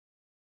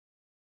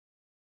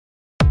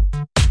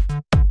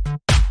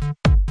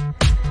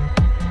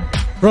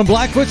From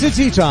Blackfoot to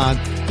Teton,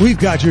 we've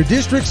got your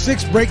District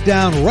 6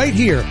 breakdown right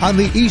here on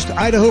the East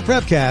Idaho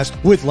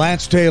Prepcast with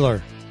Lance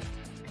Taylor.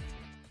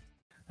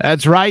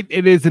 That's right.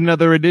 It is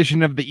another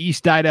edition of the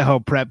East Idaho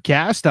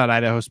Prepcast on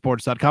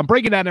idahosports.com,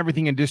 breaking down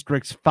everything in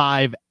Districts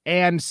 5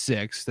 and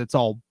 6. That's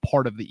all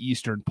part of the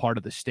eastern part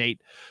of the state.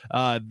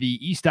 The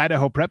East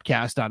Idaho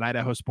Prepcast on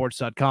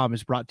idahosports.com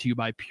is brought to you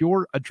by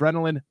Pure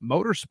Adrenaline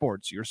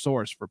Motorsports, your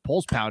source for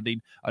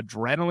pulse-pounding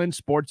adrenaline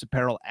sports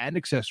apparel and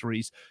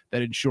accessories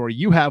that ensure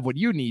you have what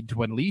you need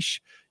to unleash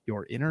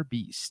your inner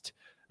beast.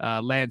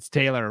 Lance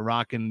Taylor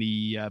rocking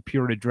the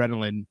Pure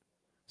Adrenaline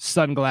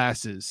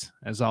sunglasses,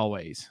 as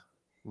always.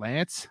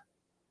 Lance,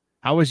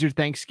 how was your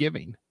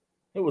Thanksgiving?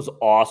 It was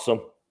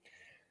awesome.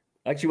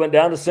 Actually went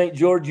down to St.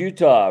 George,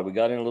 Utah. We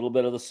got in a little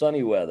bit of the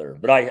sunny weather,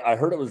 but I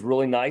heard it was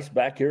really nice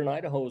back here in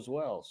Idaho as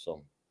well.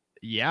 So,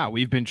 yeah,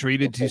 we've been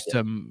treated to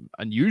some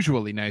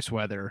unusually nice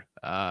weather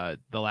the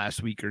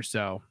last week or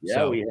so.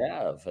 Yeah, we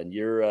have. And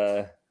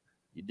you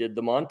did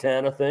the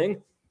Montana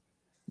thing.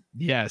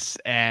 Yes,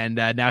 and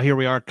now here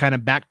we are kind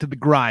of back to the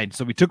grind.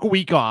 So we took a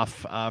week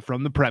off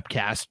from the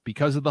Prepcast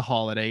because of the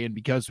holiday and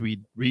because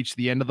we reached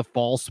the end of the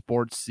fall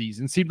sports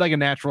season. Seemed like a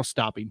natural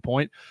stopping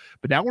point,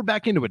 but now we're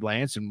back into it,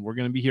 Lance, and we're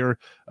going to be here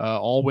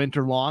all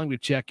winter long to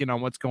check in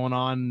on what's going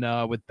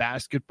on with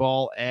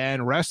basketball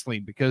and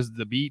wrestling because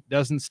the beat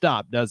doesn't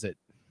stop, does it?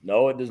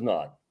 No, it does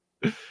not.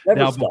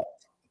 Never stops.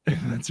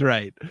 That's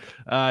right.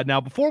 Now,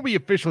 before we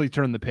officially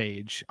turn the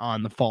page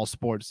on the fall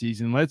sports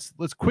season, let's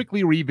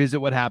quickly revisit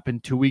what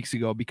happened 2 weeks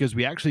ago because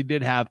we actually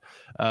did have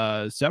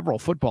several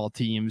football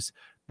teams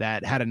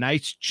that had a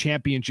nice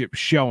championship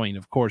showing.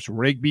 Of course,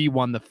 Rigby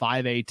won the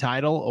 5A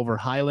title over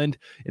Highland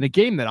in a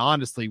game that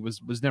honestly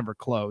was never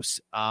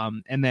close.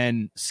 And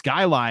then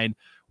Skyline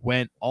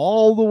went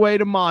all the way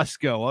to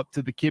Moscow up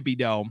to the Kibbie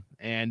Dome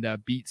and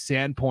beat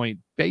Sandpoint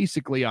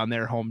basically on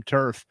their home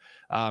turf.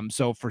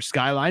 So for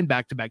Skyline,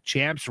 back-to-back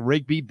champs,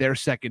 Rigby, their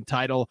second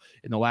title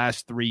in the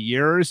last 3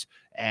 years,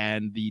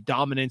 and the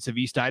dominance of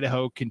East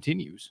Idaho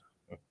continues.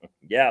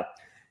 Yeah,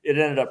 it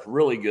ended up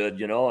really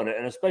good,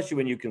 and especially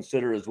when you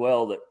consider as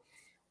well that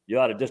you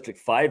had a District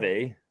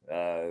 5A,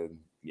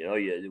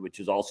 which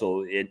is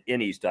also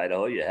in East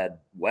Idaho. You had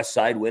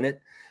Westside win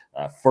it.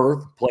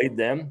 Firth played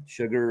them.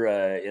 Sugar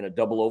in a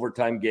double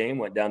overtime game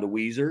went down to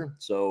Weiser.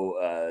 So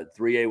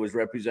 3A was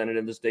represented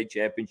in the state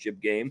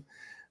championship game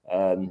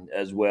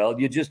as well.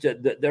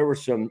 There were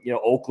some,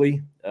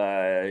 Oakley,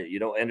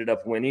 ended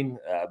up winning.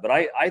 But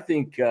I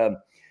think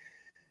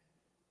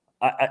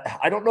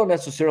I don't know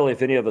necessarily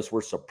if any of us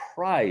were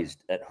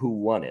surprised at who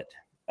won it.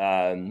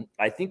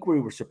 I think we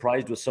were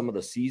surprised with some of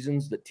the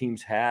seasons that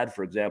teams had.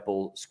 For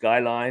example,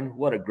 Skyline,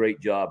 what a great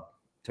job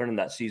turning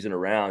that season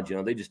around.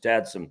 They just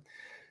had some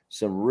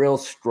real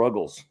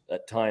struggles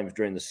at times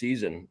during the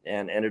season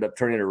and ended up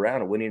turning it around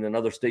and winning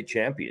another state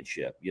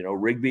championship.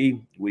 Rigby,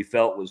 we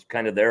felt was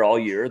kind of there all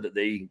year, that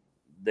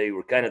they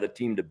were kind of the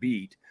team to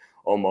beat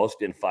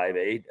almost in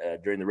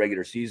 5A during the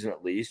regular season,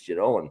 at least,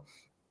 and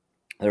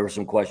there were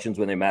some questions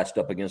when they matched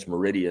up against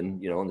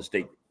Meridian, in the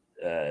state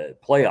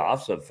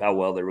playoffs of how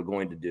well they were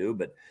going to do.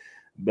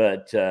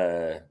 But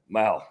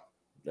wow,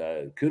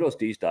 kudos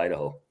to East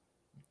Idaho.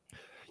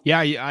 Yeah,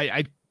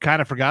 I kind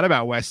of forgot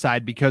about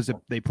Westside because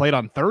they played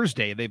on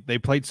Thursday. They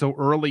played so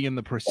early in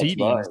the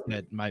proceedings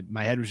that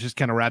my head was just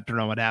kind of wrapped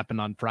around what happened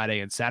on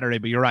Friday and Saturday.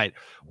 But you're right.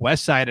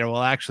 Westside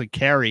will actually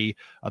carry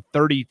a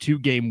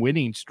 32-game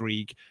winning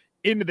streak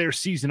into their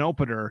season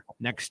opener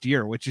next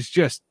year, which is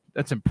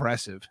that's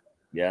impressive.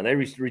 Yeah, and they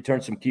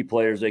returned some key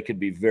players. They could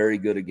be very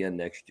good again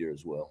next year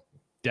as well.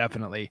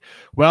 Definitely.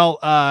 Well,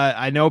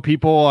 I know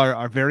people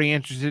are very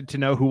interested to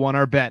know who won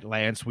our bet,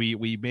 Lance.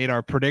 We made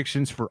our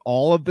predictions for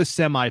all of the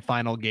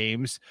semifinal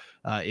games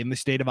in the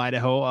state of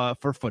Idaho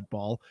for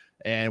football.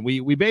 And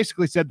we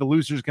basically said the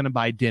loser's going to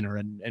buy dinner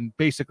and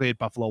basically at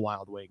Buffalo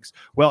Wild Wings.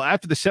 Well,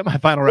 after the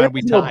semifinal round,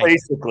 we tied.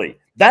 Basically,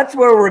 that's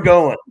where we're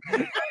going.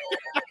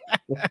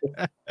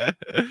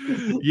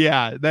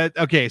 Yeah,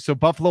 okay. So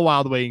Buffalo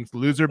Wild Wings,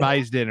 loser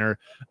buys dinner.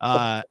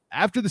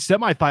 After the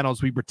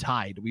semifinals, we were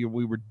tied. We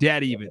were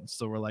dead even.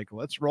 So we're like,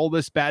 let's roll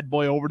this bad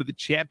boy over to the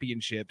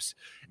championships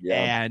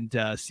and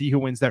see who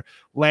wins there.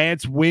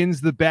 Lance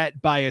wins the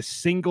bet by a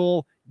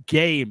single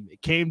game.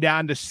 It came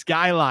down to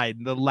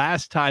Skyline, the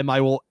last time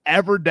I will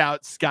ever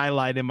doubt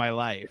Skyline in my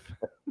life.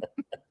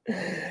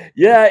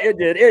 Yeah, it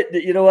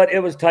did. You know what? It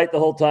was tight the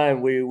whole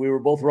time. We were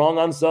both wrong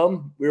on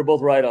some. We were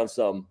both right on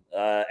some.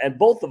 And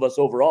both of us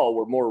overall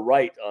were more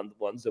right on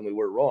ones than we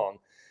were wrong.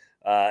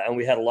 And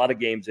we had a lot of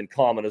games in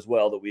common as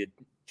well that we had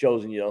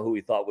chosen, who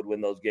we thought would win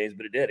those games.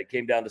 But it did. It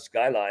came down to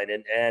Skyline.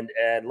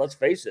 And let's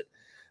face it,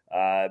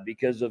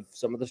 because of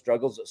some of the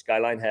struggles that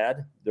Skyline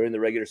had during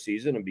the regular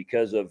season and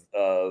because of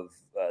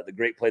the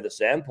great play that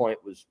Sandpoint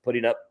was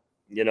putting up,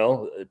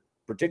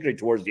 particularly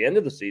towards the end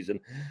of the season,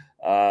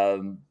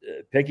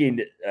 picking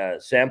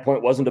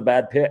Sandpoint wasn't a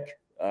bad pick.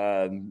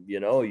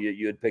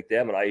 You had picked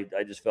them, and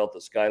I just felt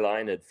that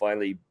Skyline had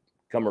finally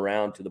come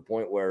around to the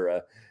point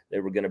where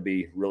they were going to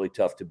be really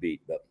tough to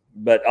beat.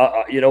 But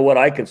what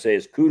I can say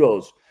is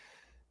kudos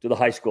to the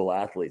high school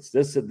athletes.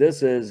 This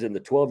is in the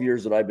 12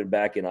 years that I've been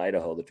back in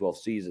Idaho, the 12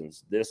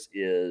 seasons. This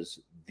is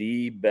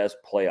the best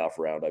playoff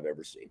round I've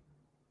ever seen.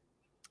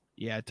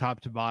 Yeah, top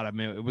to bottom,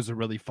 it was a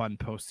really fun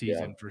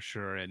postseason for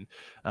sure. And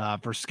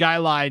for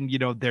Skyline,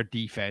 their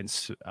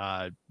defense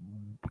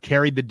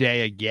carried the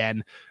day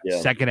again.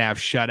 Second half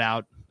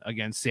shutout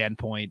against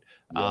Sandpoint.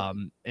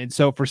 And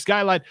so for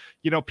Skyline,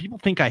 people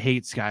think I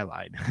hate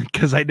Skyline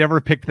because I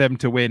never picked them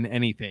to win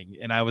anything.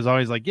 And I was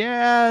always like,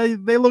 yeah,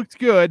 they looked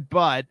good,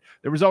 but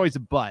there was always a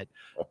but.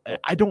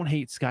 I don't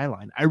hate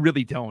Skyline. I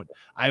really don't.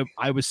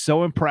 I was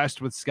so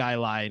impressed with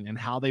Skyline and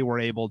how they were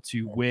able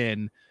to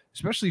win,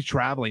 especially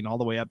traveling all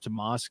the way up to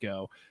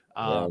Moscow.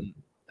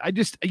 I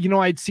just,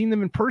 I'd seen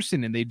them in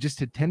person and they just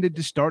had tended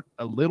to start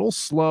a little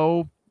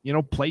slow,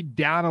 played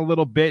down a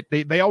little bit.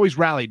 They always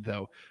rallied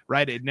though,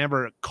 right? It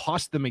never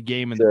cost them a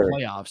game in the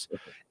playoffs.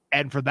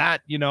 And for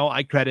that,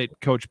 I credit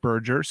Coach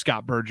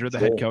Scott Berger, the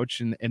head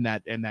coach and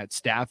that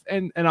staff.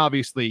 And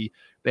obviously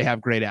they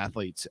have great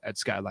athletes at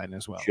Skyline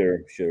as well. Sure.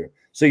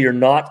 So you're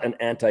not an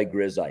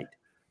anti-Grizite.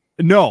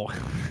 No,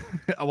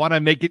 I want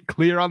to make it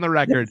clear on the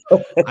record.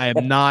 I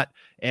am not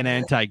an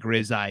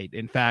anti-Grizite.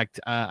 In fact,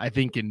 I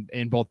think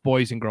in both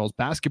boys and girls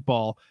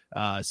basketball,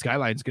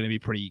 Skyline's going to be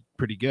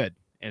pretty good,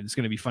 and it's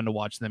going to be fun to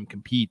watch them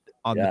compete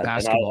on the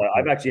basketball.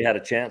 I've actually had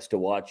a chance to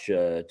watch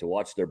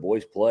their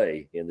boys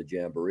play in the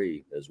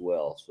Jamboree as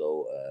well.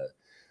 So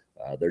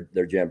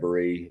their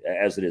Jamboree,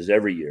 as it is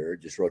every year,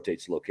 just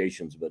rotates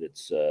locations, but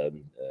it's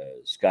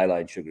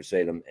Skyline, Sugar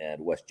Salem, and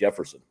West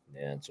Jefferson.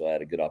 And so I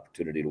had a good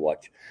opportunity to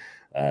watch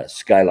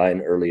Skyline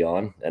early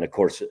on. And of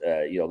course,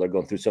 they're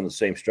going through some of the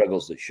same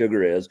struggles that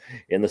Sugar is,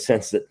 in the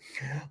sense that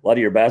a lot of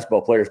your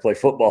basketball players play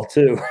football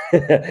too.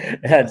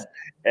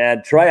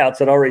 and tryouts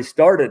had already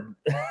started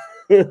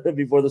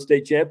before the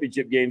state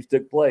championship games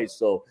took place.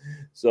 So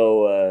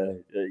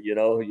you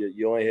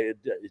only had,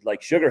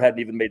 like, Sugar hadn't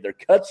even made their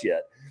cuts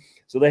yet.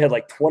 So they had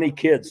like 20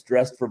 kids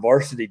dressed for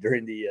varsity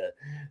during the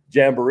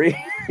Jamboree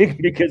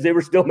because they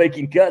were still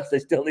making cuts. They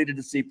still needed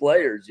to see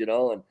players,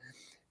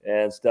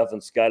 and stuff.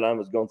 And Skyline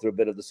was going through a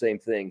bit of the same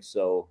thing.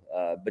 So,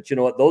 but you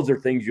know what? Those are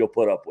things you'll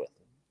put up with.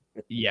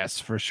 Yes,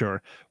 for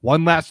sure.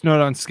 One last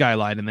note on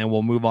Skyline, and then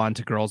we'll move on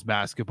to girls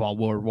basketball.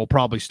 We'll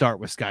probably start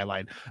with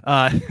Skyline.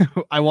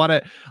 I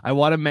want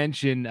to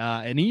mention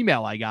an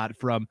email I got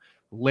from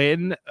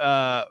Lynn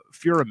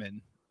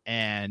Furman,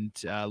 and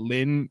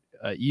Lynn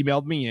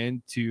emailed me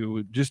in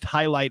to just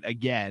highlight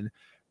again.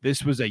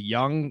 This was a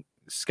young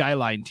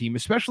Skyline team,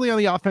 especially on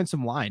the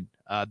offensive line.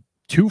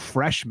 2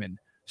 freshmen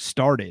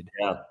started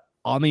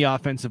on the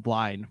offensive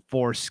line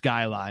for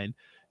Skyline.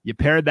 You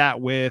paired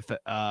that with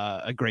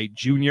a great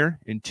junior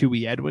in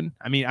Tui Edwin.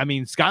 I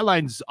mean,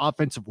 Skyline's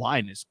offensive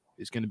line is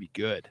going to be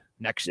good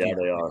next year. Yeah,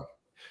 they are.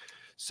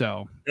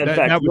 So, in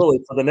fact, really,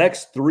 for the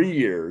next 3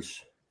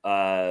 years,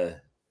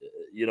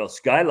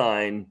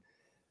 Skyline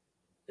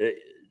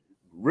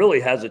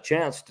really has a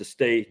chance to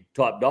stay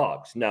top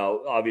dogs. Now,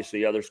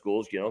 obviously, other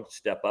schools,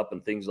 step up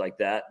and things like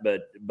that,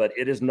 but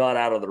it is not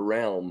out of the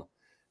realm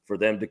for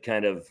them to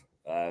kind of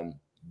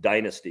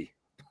dynasty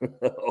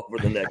over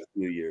the next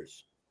few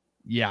years.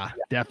 Yeah,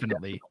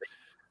 definitely.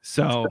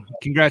 So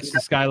congrats to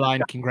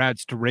Skyline,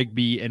 congrats to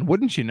Rigby, and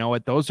wouldn't you know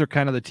it, those are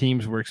kind of the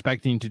teams we're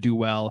expecting to do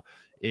well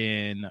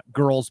in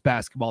girls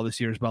basketball this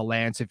year as well.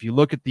 Lance, if you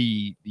look at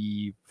the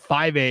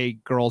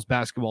 5A girls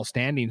basketball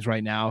standings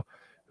right now,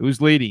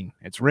 who's leading?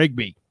 It's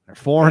Rigby. They're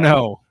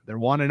 4-0. They're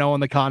 1-0 in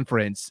the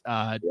conference.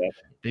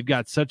 They've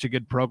got such a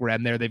good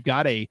program there. They've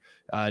got a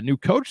new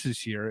coach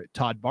this year,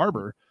 Todd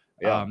Barber.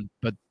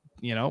 But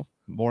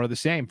more of the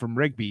same from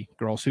Rigby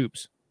girls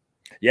hoops.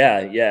 Yeah,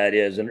 it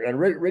is. And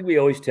Rigby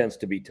always tends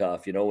to be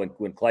tough.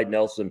 When Clyde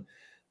Nelson,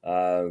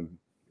 of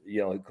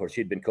course,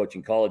 he'd been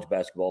coaching college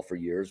basketball for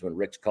years. When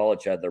Rick's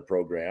College had their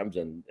programs,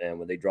 and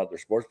when they dropped their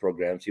sports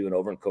programs, he went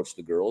over and coached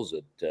the girls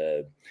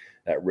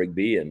at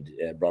Rigby and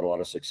brought a lot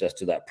of success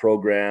to that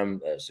program.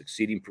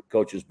 Succeeding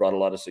coaches brought a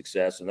lot of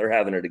success, and they're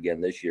having it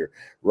again this year.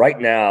 Right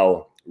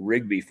now,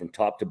 Rigby, from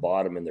top to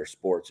bottom in their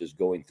sports, is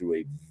going through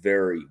a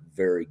very,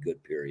 very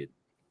good period.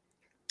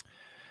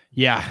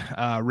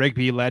 Yeah,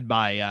 Rigby led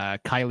by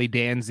Kylie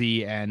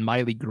Danzy and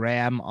Miley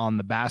Graham on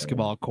the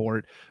basketball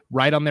court.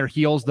 Right on their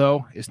heels,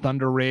 though, is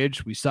Thunder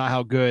Ridge. We saw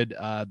how good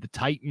the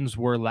Titans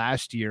were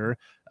last year.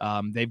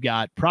 They've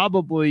got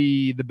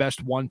probably the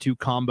best 1-2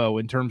 combo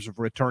in terms of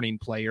returning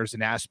players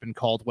in Aspen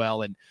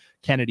Caldwell and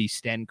Kennedy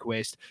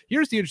Stenquist.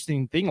 Here's the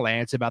interesting thing,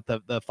 Lance, about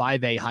the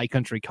 5A High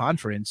Country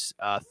Conference.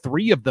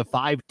 3 of the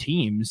 5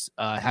 teams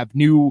have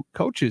new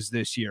coaches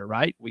this year,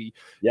 right?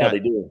 They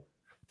do.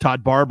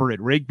 Todd Barber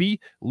at Rigby,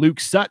 Luke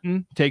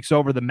Sutton takes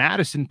over the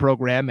Madison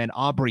program, and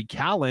Aubrey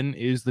Callan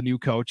is the new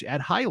coach at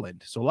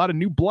Highland. So a lot of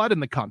new blood in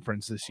the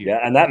conference this year.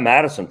 Yeah, and that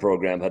Madison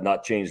program had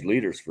not changed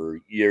leaders for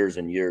years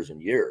and years and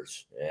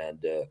years. And,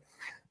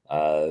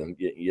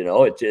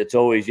 it's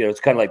always, it's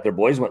kind of like their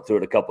boys went through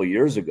it a couple of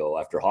years ago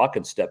after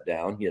Hawkins stepped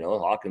down.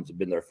 Hawkins had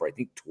been there for, I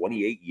think,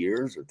 28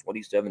 years or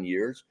 27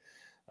 years.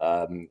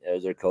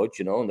 as their coach,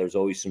 and there's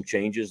always some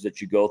changes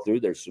that you go through.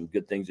 There's some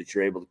good things that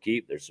you're able to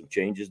keep. There's some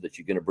changes that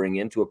you're going to bring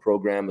into a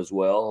program as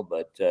well.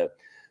 But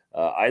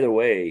either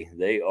way,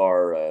 they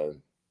are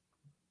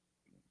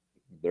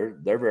they're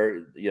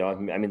very,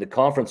 the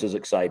conference is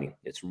exciting.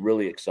 It's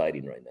really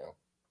exciting right now.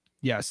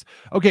 Yes.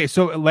 Okay.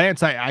 So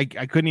Lance, I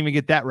couldn't even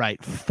get that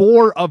right.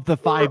 4 of the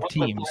 5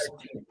 teams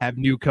have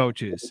new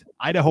coaches.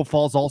 Idaho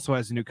Falls also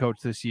has a new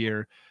coach this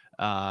year,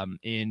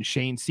 in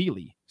Shane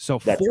Seeley. So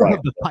That's 4 right.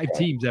 of the 5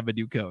 teams have a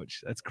new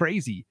coach. That's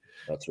crazy.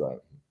 That's right.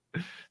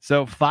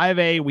 So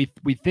 5A,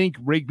 we think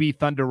Rigby,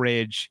 Thunder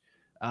Ridge,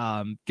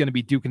 going to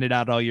be duking it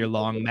out all year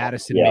long.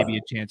 Madison, maybe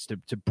a chance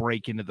to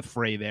break into the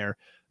fray there.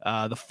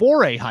 The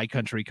 4A High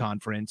Country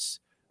Conference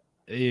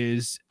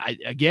is,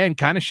 again,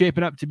 kind of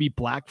shaping up to be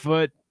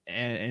Blackfoot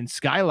and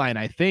Skyline,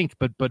 I think,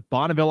 but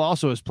Bonneville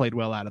also has played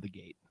well out of the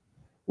gate.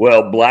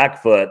 Well,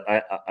 Blackfoot,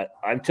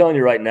 I'm telling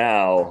you right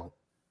now,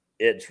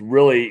 it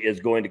really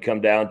is going to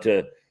come down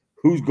to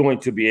who's going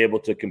to be able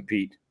to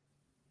compete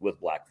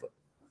with Blackfoot.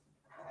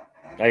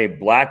 I mean,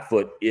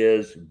 Blackfoot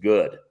is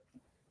good,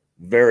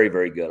 very,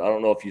 very good. I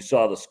don't know if you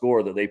saw the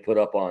score that they put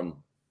up on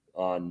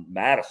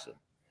Madison,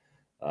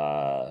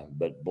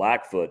 but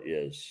Blackfoot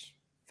is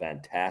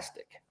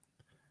fantastic.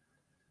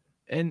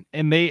 And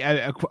they,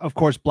 of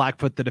course,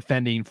 Blackfoot, the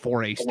defending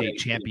 4A state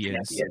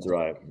champions. That's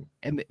right.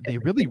 And they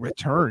really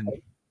return,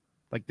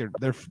 like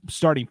they're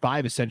starting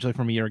 5 essentially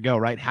from a year ago,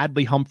 right?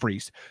 Hadley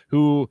Humphreys,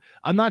 who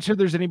I'm not sure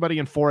there's anybody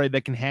in 4A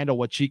that can handle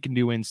what she can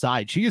do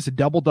inside. She is a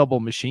double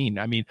machine.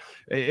 I mean,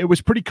 it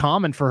was pretty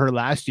common for her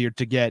last year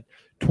to get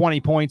 20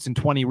 points and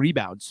 20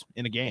 rebounds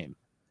in a game.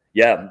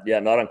 Yeah,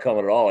 not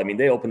uncommon at all. I mean,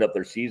 they opened up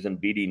their season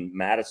beating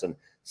Madison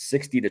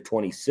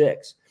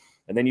 60-26.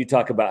 And then you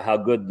talk about how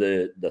good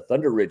the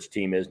Thunder Ridge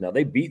team is. Now,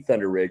 they beat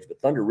Thunder Ridge,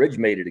 but Thunder Ridge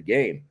made it a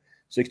game,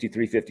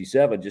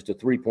 63-57, just a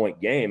 3-point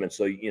game. And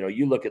so,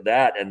 you look at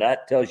that, and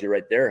that tells you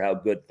right there how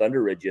good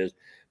Thunder Ridge is.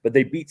 But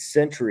they beat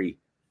Century,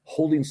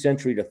 holding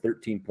Century to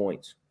 13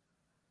 points,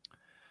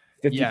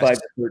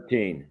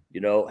 55-13.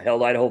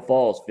 Held Idaho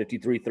Falls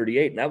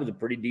 53-38, and that was a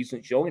pretty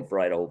decent showing for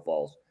Idaho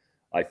Falls,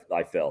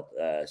 I felt.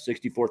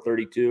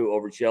 64-32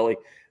 over Shelley.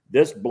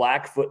 This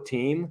Blackfoot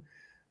team,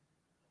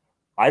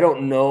 I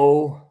don't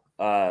know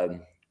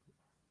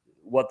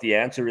what the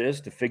answer is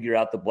to figure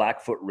out the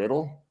Blackfoot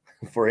riddle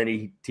for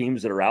any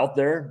teams that are out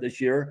there this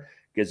year,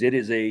 because it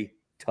is a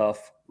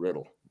tough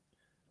riddle.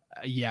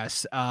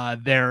 Yes.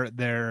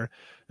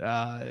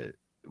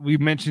 We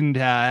mentioned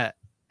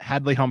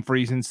Hadley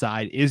Humphreys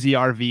inside. Izzy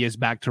RV is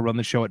back to run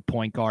the show at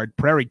point guard.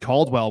 Prairie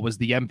Caldwell was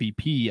the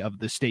MVP of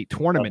the state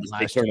tournament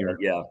last year.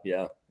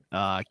 Yeah.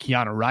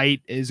 Kiana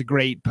Wright is a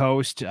great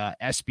post.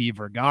 SB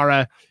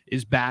Vergara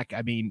is back.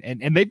 I mean,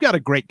 and they've got a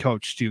great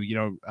coach too.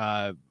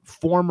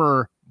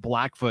 Former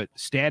Blackfoot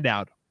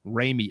standout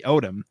Ramey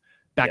Odom.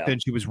 Back then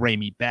she was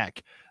Ramey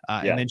Beck.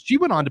 And then she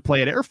went on to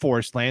play at Air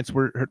Force, Lance,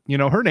 where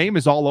her name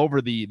is all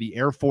over the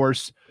Air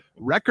Force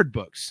record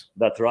books.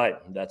 That's right.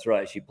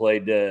 She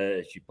played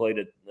at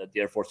the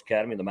Air Force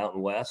Academy in the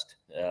Mountain West,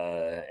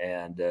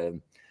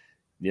 and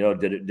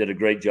did a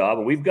great job.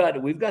 And we've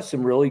got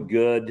some really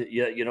good,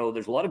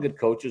 there's a lot of good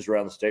coaches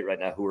around the state right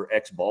now who are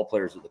ex-ball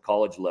players at the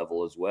college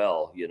level as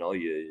well.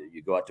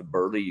 You go out to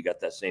Burley, you got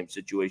that same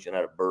situation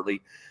out of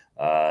Burley,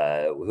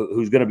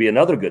 who's going to be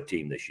another good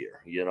team this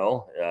year,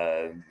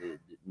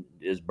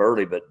 is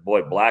Burley. But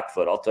boy,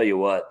 Blackfoot, I'll tell you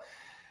what,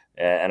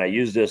 and I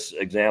use this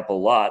example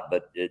a lot,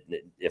 but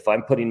if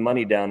I'm putting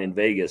money down in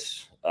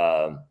Vegas,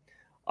 I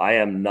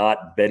am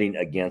not betting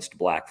against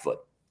Blackfoot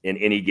in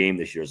any game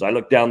this year. As I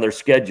look down their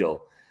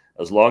schedule,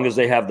 as long as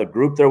they have the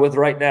group they're with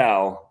right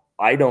now,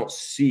 I don't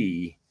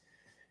see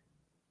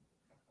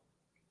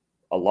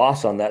a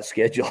loss on that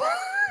schedule.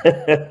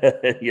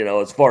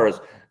 As far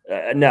as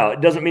now,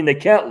 it doesn't mean they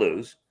can't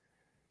lose,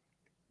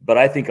 but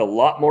I think a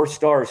lot more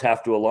stars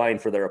have to align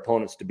for their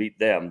opponents to beat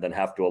them than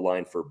have to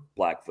align for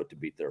Blackfoot to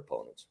beat their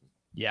opponents.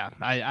 Yeah,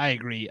 I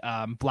agree.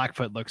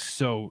 Blackfoot looks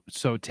so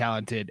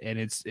talented,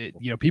 and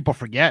people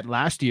forget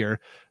last year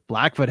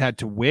Blackfoot had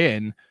to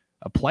win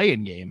a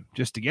play-in game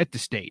just to get to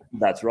state.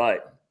 That's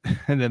right.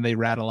 And then they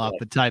rattle off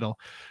the title.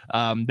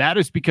 That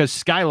is because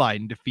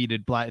Skyline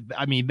defeated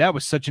that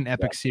was such an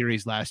epic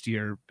series last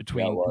year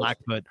between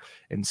Blackfoot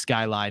and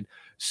Skyline.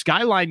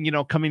 Skyline,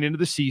 coming into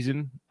the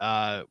season,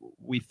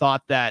 we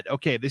thought that,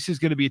 okay, this is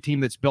going to be a team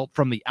that's built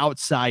from the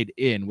outside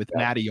in with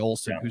Maddie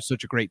Olson, who's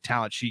such a great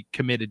talent. She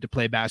committed to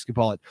play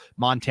basketball at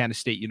Montana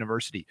State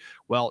University.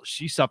 Well,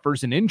 she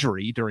suffers an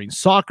injury during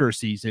soccer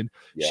season.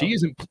 Yeah.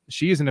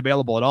 She isn't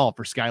available at all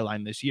for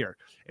Skyline this year.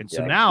 And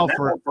so now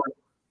for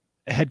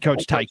head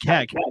coach Ty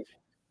Keck,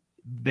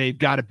 they've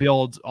got to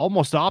build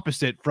almost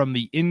opposite from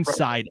the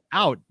inside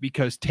out,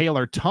 because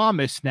Taylor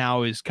Thomas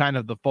now is kind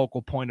of the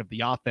focal point of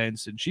the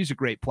offense, and she's a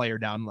great player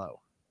down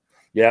low.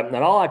 Yeah, and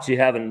I'll actually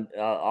have an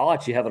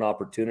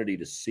opportunity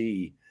to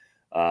see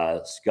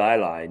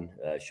Skyline.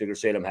 Sugar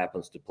Salem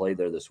happens to play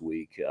there this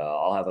week.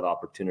 I'll have an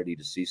opportunity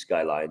to see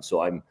Skyline,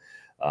 so I'm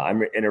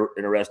I'm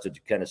interested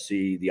to kind of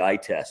see the eye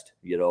test,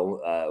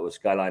 with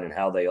Skyline and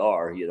how they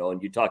are, and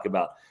you talk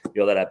about,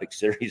 that epic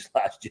series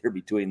last year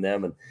between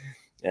them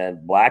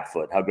and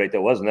Blackfoot, how great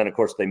that was. And then, of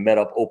course, they met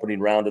up opening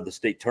round of the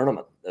state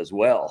tournament as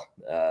well.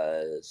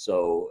 That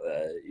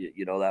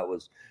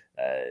was,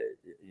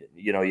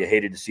 you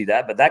hated to see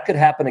that, but that could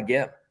happen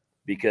again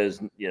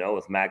because,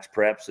 with max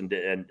preps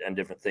and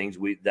different things,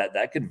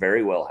 that could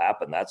very well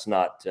happen. That's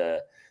not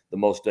the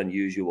most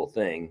unusual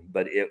thing,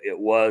 but it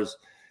was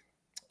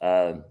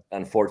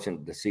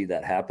unfortunate to see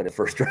that happen in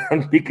first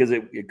round because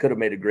it could have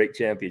made a great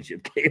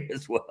championship game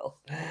as well.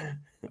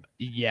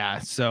 Yeah,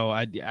 so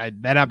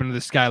that happened to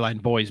the Skyline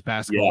boys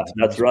basketball. Yeah,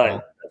 that's right.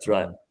 Well. That's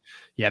right.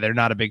 Yeah, they're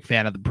not a big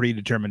fan of the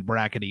predetermined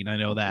bracketing. I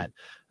know that.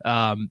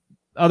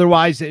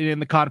 Otherwise, in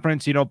the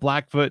conference,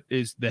 Blackfoot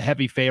is the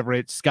heavy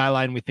favorite.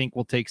 Skyline, we think,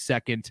 will take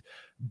second.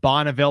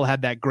 Bonneville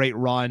had that great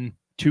run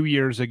 2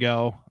 years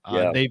ago.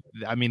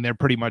 They're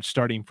pretty much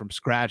starting from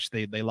scratch.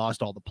 They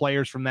lost all the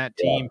players from that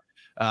team.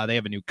 Yeah. They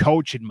have a new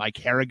coach in Mike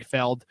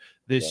Herrigfeld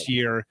this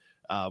year.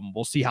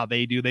 We'll see how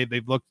they do.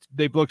 They've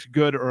looked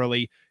good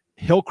early.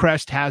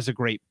 Hillcrest has a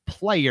great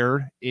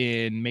player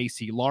in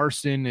Macy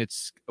Larson.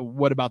 It's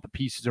what about the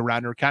pieces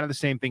around her? Kind of the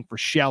same thing for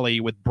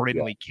Shelley with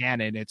Brindley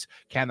Cannon. It's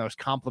can those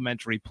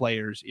complementary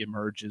players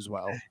emerge as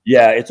well?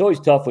 Yeah, it's always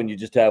tough when you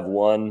just have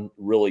one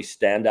really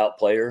standout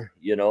player,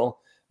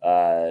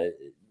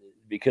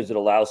 because it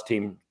allows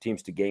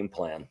teams to game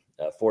plan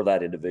for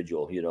that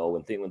individual.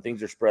 When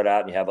things are spread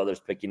out and you have others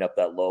picking up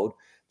that load,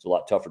 it's a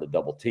lot tougher to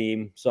double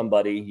team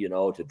somebody,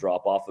 to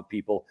drop off of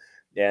people.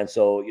 And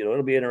so,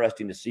 it'll be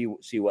interesting to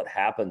see what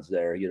happens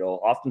there.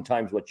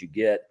 Oftentimes what you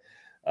get,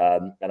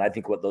 and I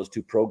think what those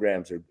two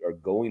programs are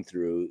going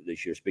through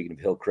this year, speaking of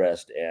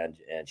Hillcrest and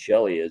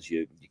Shelley, is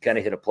you kind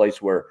of hit a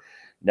place where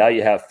now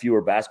you have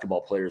fewer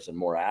basketball players and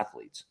more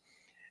athletes.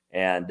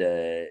 And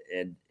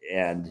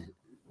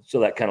so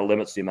that kind of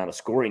limits the amount of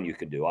scoring you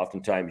can do.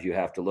 Oftentimes you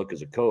have to look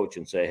as a coach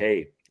and say,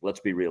 hey, let's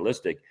be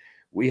realistic.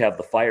 We have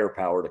the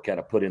firepower to kind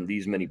of put in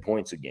these many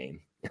points a game.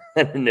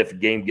 And if a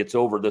game gets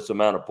over this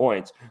amount of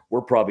points,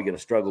 we're probably going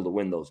to struggle to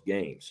win those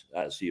games.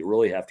 So you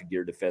really have to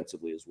gear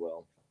defensively as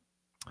well.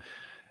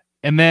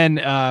 And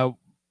then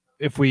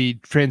if we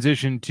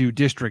transition to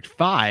District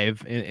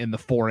 5 in the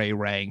 4A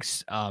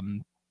ranks,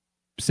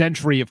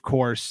 Century, of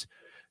course,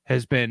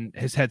 has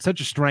had such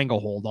a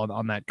stranglehold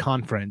on that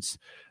conference,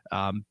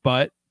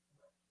 but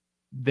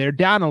they're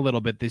down a little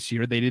bit this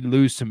year. They did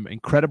lose some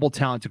incredible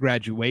talent to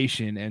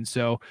graduation. And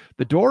so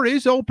the door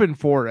is open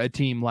for a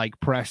team like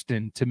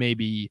Preston to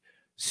maybe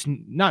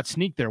not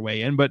sneak their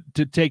way in, but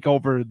to take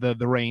over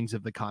the reins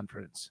of the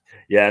conference.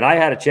 Yeah. And I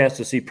had a chance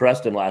to see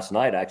Preston last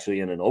night,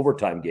 actually, in an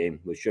overtime game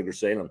with Sugar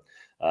Salem.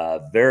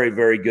 Very,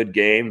 very good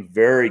game.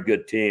 Very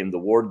good team. The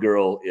Ward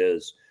girl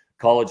is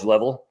college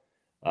level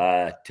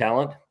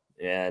talent.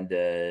 And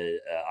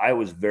I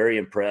was very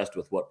impressed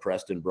with what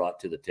Preston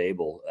brought to the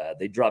table.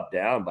 They dropped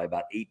down by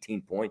about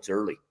 18 points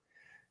early.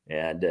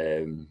 And,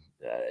 a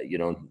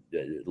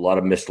lot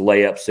of missed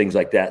layups, things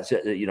like that.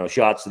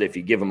 Shots that if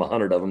you give them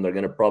 100 of them, they're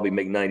going to probably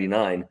make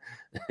 99,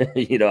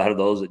 out of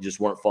those that just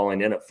weren't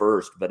falling in at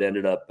first, but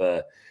ended up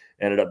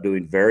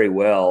doing very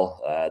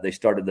well. They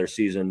started their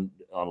season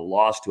on a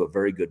loss to a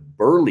very good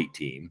Burley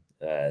team,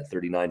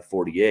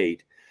 39-48.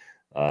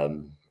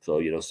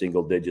 So,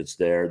 single digits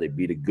there. They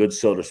beat a good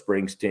Soda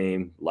Springs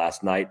team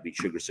last night, beat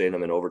Sugar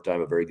Salem in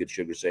overtime, a very good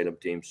Sugar Salem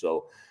team.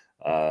 So,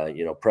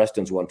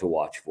 Preston's one to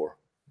watch for.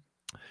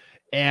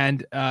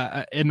 And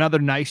another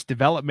nice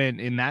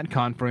development in that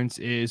conference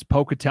is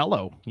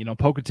Pocatello.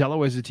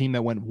 Pocatello is a team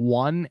that went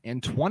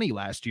 1-20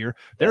 last year.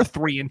 They're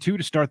 3-2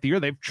 to start the year.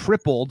 They've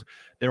tripled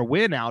their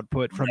win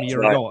output from a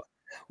year ago.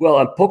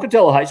 Well,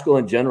 Pocatello High School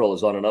in general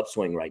is on an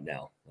upswing right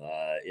now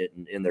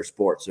in their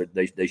sports.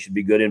 They should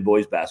be good in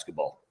boys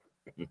basketball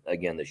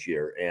again this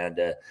year. And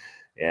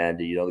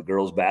the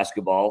girls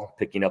basketball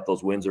picking up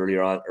those wins early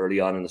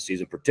on in the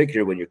season,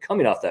 particularly when you're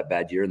coming off that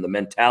bad year and the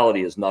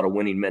mentality is not a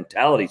winning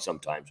mentality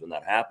sometimes when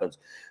that happens.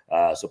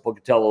 So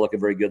Pocatello looking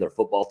very good. Their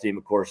football team,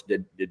 of course,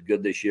 did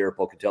good this year.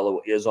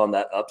 Pocatello is on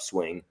that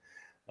upswing.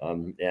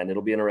 And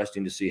it'll be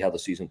interesting to see how the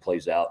season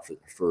plays out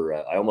for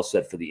I almost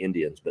said for the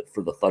Indians, but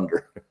for the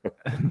Thunder.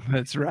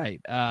 That's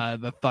right.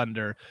 The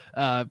Thunder.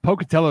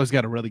 Pocatello's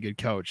got a really good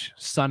coach,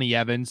 Sunny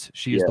Evans.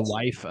 She is the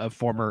wife of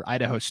former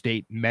Idaho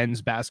State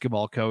men's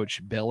basketball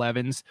coach, Bill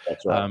Evans.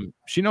 That's right.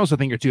 She knows a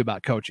thing or two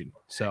about coaching.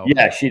 So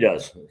yeah, she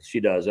does. She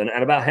does. And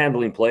about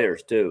handling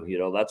players too.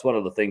 That's one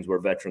of the things where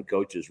veteran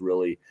coaches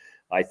really,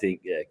 I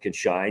think, can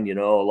shine.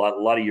 A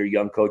lot of your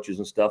young coaches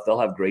and stuff, they'll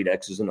have great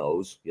X's and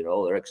O's.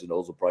 Their X's and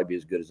O's will probably be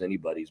as good as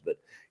anybody's, but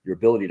your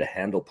ability to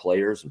handle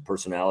players and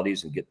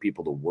personalities and get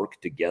people to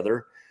work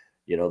together,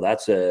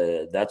 that's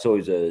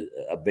always a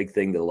big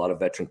thing that a lot of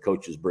veteran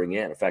coaches bring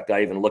in. In fact,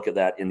 I even look at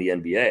that in the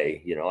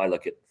NBA. I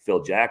look at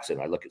Phil Jackson.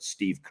 I look at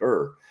Steve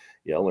Kerr.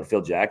 When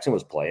Phil Jackson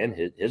was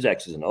playing, his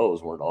X's and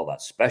O's weren't all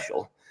that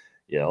special.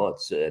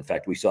 It's in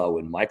fact, we saw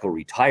when Michael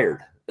retired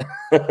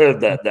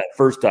that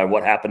first time,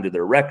 what happened to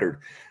their record.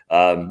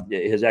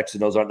 His X's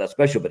and O's aren't that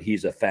special, but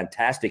he's a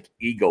fantastic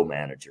ego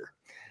manager.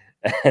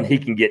 and he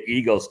can get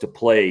egos to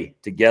play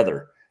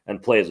together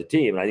and play as a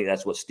team. And I think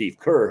that's what Steve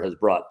Kerr has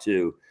brought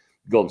to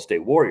Golden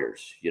State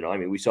Warriors. I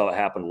mean, we saw it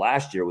happen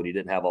last year when he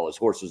didn't have all his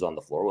horses on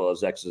the floor. Well,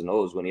 his X's and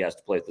O's when he has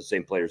to play with the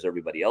same players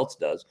everybody else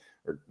does,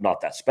 or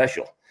not that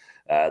special.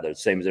 They're the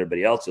same as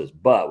everybody else is.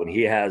 But when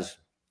he has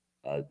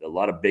a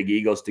lot of big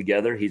egos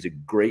together, he's a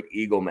great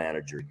ego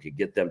manager to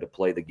get them to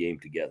play the game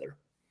together.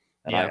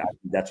 And I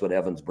think that's what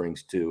Evans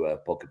brings to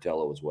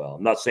Pocatello as well.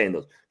 I'm not saying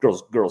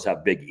those girls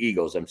have big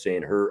egos. I'm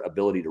saying her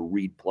ability to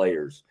read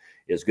players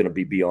is going to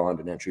be beyond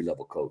an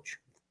entry-level coach.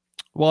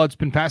 Well, it's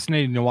been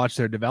fascinating to watch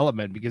their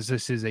development because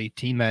this is a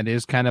team that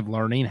is kind of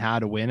learning how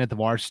to win at the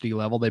varsity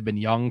level. They've been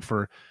young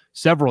for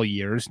several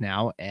years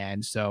now,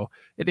 and so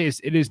it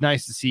is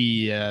nice to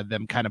see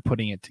them kind of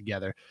putting it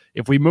together.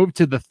 If we move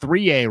to the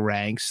 3A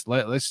ranks,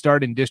 let's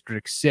start in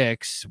District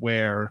 6,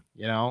 where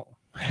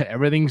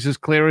everything's as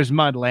clear as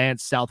mud.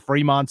 Lance, South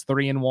Fremont's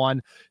 3-1,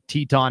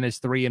 Teton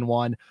is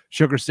 3-1,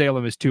 Sugar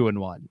Salem is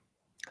 2-1.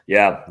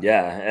 Yeah,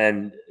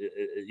 and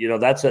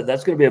that's going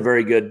to be a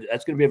very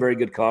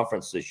good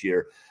conference this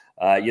year.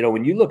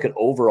 When you look at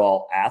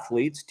overall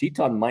athletes,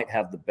 Teton might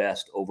have the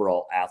best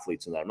overall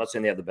athletes in that. I'm not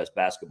saying they have the best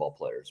basketball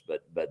players,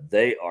 but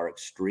they are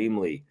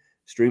extremely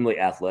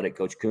athletic.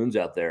 Coach Coons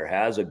out there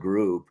has a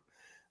group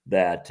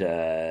that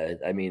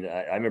I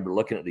remember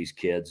looking at these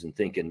kids and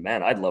thinking,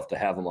 man, I'd love to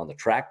have them on the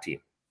track team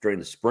during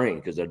the spring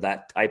because they're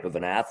that type of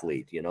an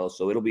athlete.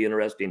 So it'll be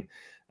interesting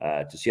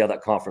to see how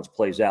that conference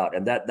plays out,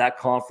 and that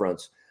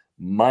conference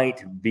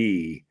might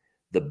be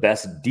the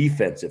best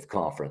defensive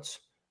conference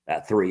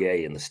at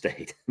 3A in the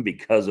state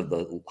because of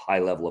the high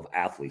level of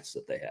athletes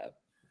that they have.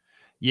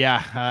 Yeah,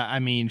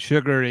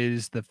 Sugar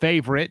is the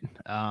favorite.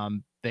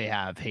 They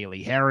have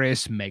Haley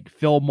Harris, Meg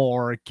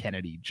Fillmore,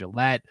 Kennedy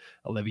Gillette,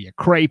 Olivia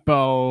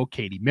Crapo,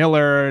 Katie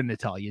Miller,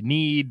 Natalia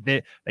Need.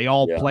 They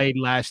all played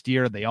last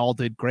year. They all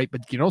did great.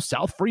 But,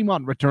 South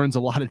Fremont returns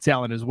a lot of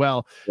talent as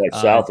well. Right,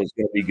 South is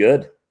going to be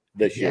good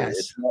this year.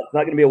 It's not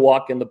going to be a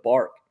walk in the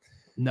park.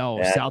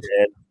 No, South.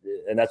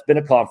 And that's been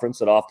a conference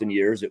that often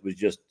years it was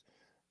just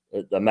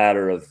a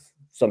matter of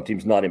some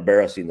teams not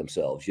embarrassing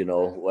themselves.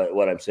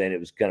 What I'm saying, it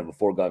was kind of a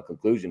foregone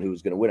conclusion who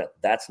was going to win it.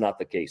 That's not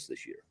the case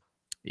this year.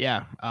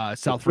 Yeah,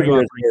 South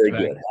Fremont is very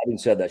good. Having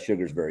said that,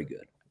 Sugar's very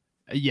good.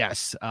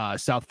 Yes,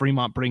 South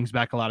Fremont brings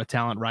back a lot of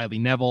talent. Riley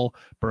Neville,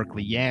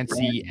 Berkeley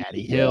Yancey,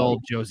 Addie Hill,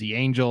 Josie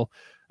Angel.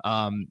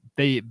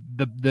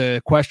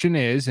 The question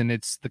is, and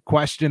it's the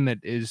question that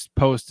is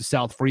posed to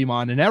South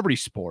Fremont in every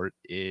sport,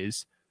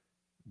 is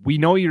we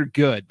know you're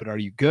good, but are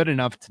you good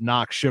enough to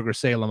knock Sugar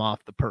Salem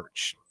off the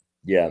perch?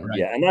 Yeah, right?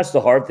 Yeah, and that's the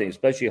hard thing,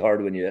 especially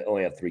hard when you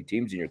only have 3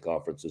 teams in your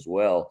conference as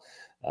well.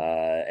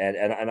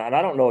 And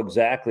I don't know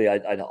exactly.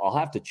 I'll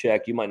have to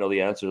check. You might know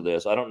the answer to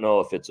this. I don't know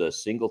if it's a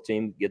single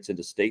team gets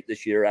into state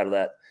this year out of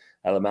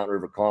the Mountain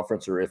River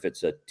Conference, or if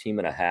it's a team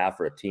and a half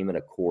or a team and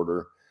a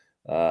quarter.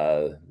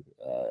 I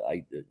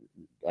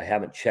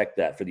haven't checked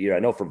that for the year. I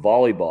know for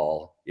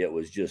volleyball, it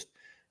was just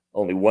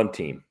only one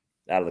team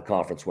out of the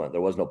conference went. There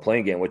was no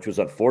playing game, which was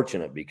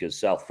unfortunate because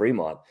South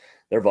Fremont,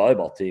 their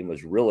volleyball team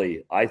was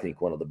really, I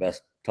think, one of the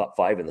best top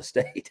 5 in the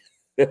state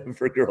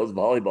for girls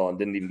volleyball, and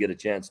didn't even get a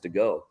chance to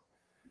go.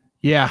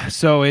 Yeah,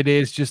 so it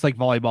is just like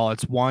volleyball.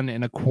 It's 1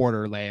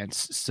 1/4,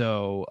 Lance.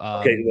 So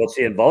okay, well,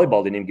 see, in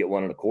volleyball, they didn't even get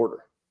 1 1/4.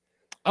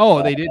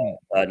 Oh, they didn't.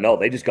 No,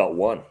 they just got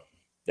 1.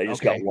 They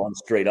just got 1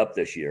 straight up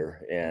this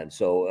year. And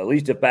so at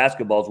least if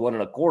basketball is 1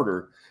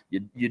 1/4,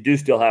 you do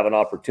still have an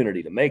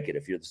opportunity to make it.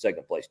 If you're the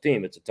second place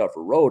team, it's a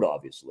tougher road,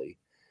 obviously,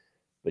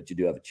 but you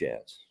do have a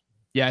chance.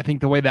 Yeah, I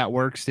think the way that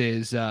works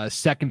is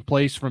second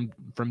place from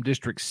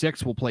District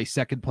 6 will play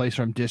second place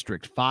from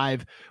District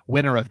 5.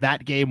 Winner of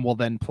that game will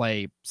then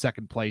play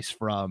second place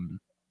from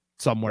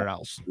somewhere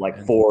else.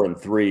 Like 4 and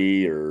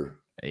 3 or...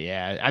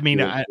 Yeah, I mean,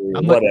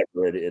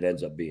 whatever it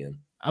ends up being.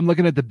 I'm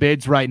looking at the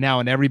bids right now,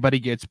 and everybody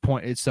gets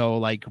points. So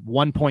like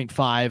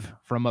 1.5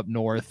 from up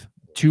north,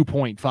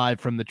 2.5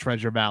 from the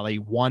Treasure Valley,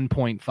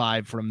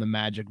 1.5 from the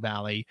Magic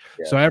Valley.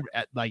 Yeah. So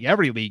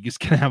every league is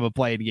going to have a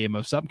playing game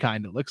of some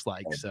kind, it looks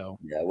like. So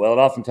yeah, well,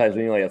 and oftentimes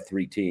when you only have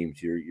 3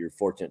 teams, you're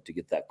fortunate to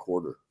get that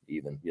quarter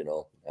even.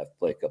 Have to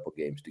play a couple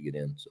games to get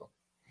in. So.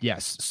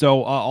 Yes.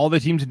 So all the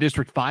teams in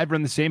District 5 are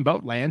in the same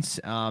boat, Lance.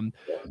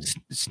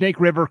 Snake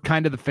River,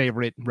 kind of the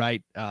favorite,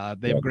 right?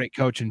 They have a great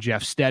coach in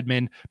Jeff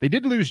Stedman. They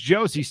did lose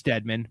Josie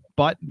Stedman,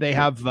 but they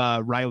have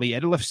Riley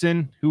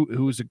Edelifson,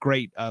 who's a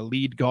great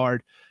lead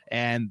guard.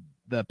 And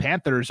the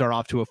Panthers are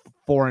off to a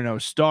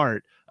 4-0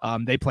 start.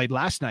 They played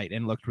last night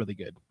and looked really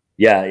good.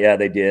 Yeah,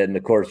 they did. And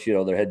of course,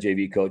 their head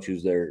JV coach,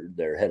 who's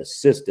their head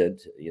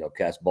assistant,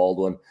 Cass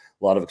Baldwin,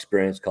 a lot of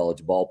experience,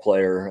 college ball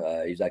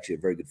player. He's actually a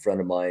very good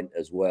friend of mine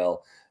as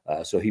well.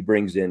 So he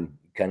brings in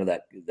kind of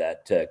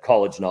that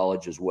college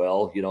knowledge as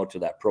well, to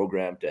that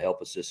program to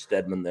help assist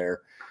Stedman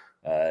there.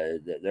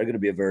 They're going to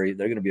be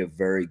a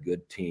very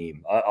good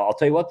team. I'll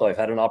tell you what, though, I've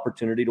had an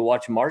opportunity to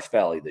watch Marsh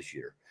Valley this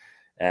year,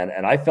 and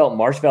I felt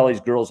Marsh Valley's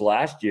girls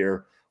last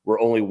year were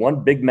only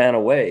one big man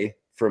away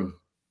from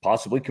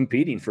possibly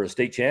competing for a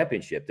state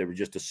championship. They were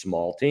just a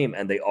small team,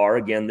 and they are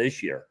again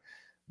this year.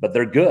 But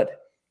they're good.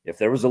 If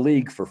there was a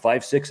league for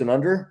 5, 6 and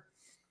under,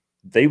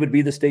 they would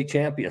be the state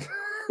champion.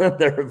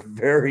 They're a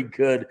very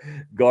good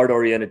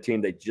guard-oriented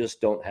team. They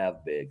just don't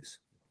have bigs.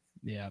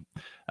 Yeah.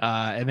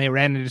 And they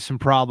ran into some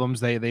problems.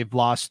 They've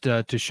lost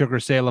to Sugar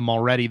Salem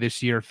already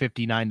this year,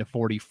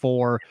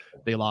 59-44.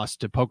 They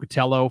lost to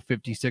Pocatello,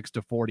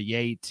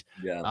 56-48.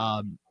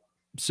 Yeah.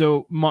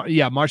 So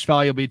Marsh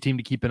Valley will be a team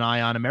to keep an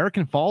eye on.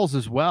 American Falls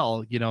as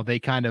well. They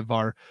kind of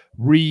are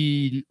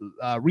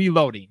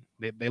reloading.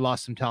 They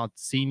lost some talented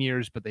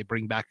seniors, but they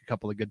bring back a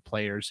couple of good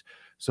players.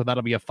 So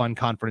that'll be a fun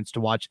conference to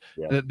watch.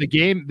 Yeah. The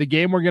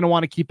game we're going to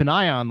want to keep an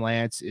eye on,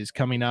 Lance, is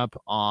coming up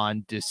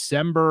on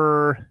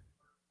December.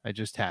 I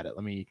just had it.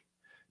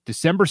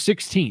 December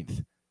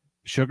 16th.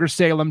 Sugar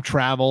Salem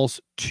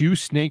travels to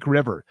Snake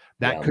River.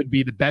 That could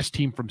be the best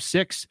team from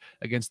 6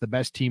 against the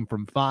best team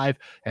from 5,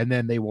 and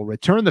then they will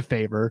return the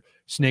favor.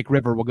 Snake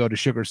River will go to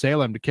Sugar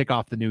Salem to kick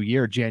off the new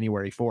year,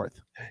 January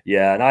 4th.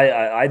 Yeah, and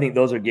I think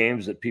those are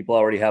games that people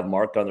already have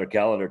marked on their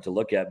calendar to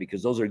look at,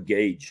 because those are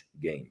gauge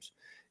games.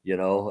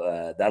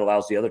 That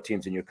allows the other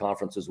teams in your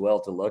conference as well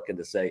to look and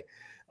to say,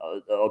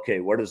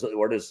 okay, where does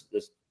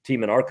this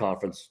team in our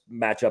conference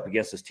match up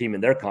against this team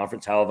in their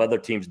conference? How have other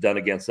teams done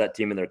against that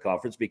team in their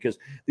conference? Because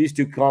these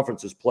two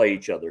conferences play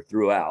each other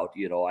throughout.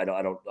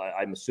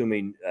 I'm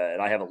assuming,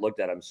 and I haven't looked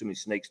at it, I'm assuming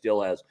Snake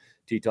still has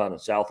Teton and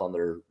South on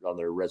their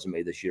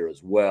resume this year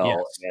as well.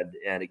 Yes.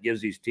 And it gives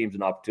these teams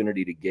an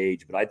opportunity to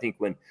gauge. But I think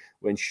when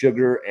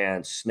Sugar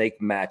and Snake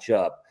match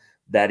up,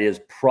 that is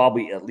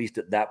probably, at least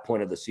at that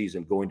point of the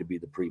season, going to be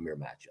the premier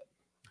matchup.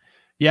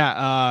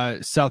 Yeah,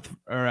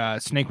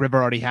 Snake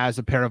River already has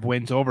a pair of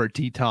wins over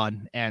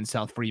Teton and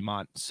South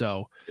Fremont,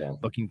 so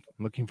looking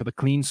for the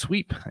clean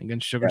sweep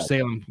against Sugar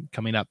Salem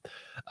coming up.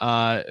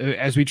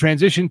 As we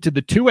transition to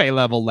the 2A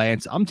level,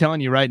 Lance, I'm telling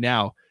you right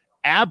now,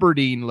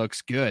 Aberdeen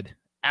looks good.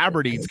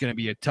 Aberdeen's going to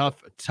be a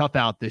tough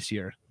out this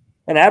year,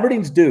 and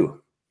Aberdeen's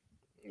due.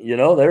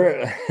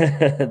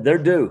 They're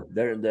due.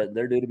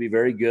 They're due to be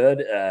very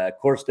good. Of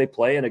course, they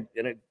play in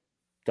a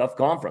tough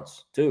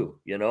conference too.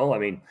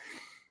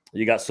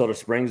 You got Soda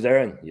Springs there,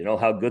 and you know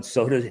how good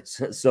Soda is,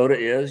 but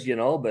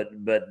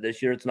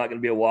this year it's not going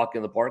to be a walk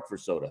in the park for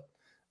Soda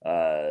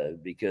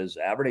because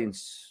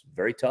Aberdeen's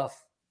very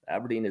tough.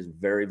 Aberdeen is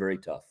very, very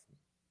tough.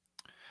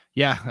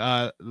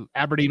 Yeah.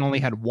 Aberdeen only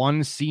had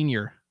one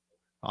senior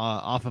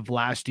off of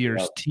last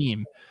year's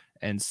team.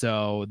 And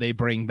so they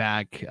bring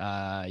back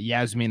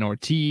Yasmin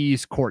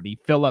Ortiz, Courtney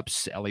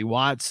Phillips, Ellie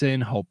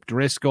Watson, Hope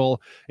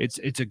Driscoll.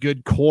 It's a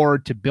good core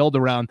to build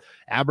around.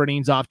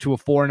 Aberdeen's off to a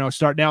 4-0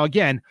 start. Now,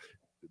 again,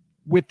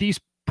 with these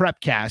prep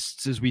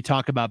casts, as we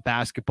talk about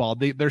basketball,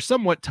 they're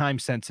somewhat time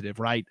sensitive,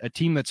 right? A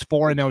team that's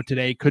 4-0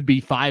 today could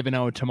be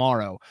 5-0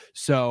 tomorrow.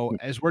 So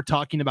as we're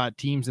talking about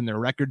teams and their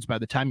records, by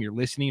the time you're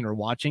listening or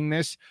watching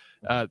this,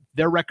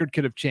 their record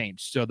could have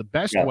changed. So the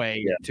best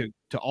way to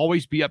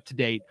always be up to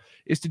date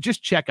is to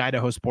just check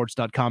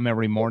idahosports.com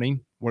every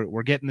morning.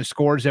 We're getting the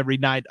scores every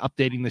night,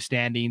 updating the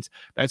standings.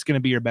 That's going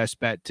to be your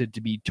best bet to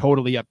be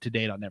totally up to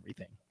date on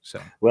everything.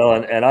 So well,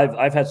 and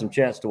I've had some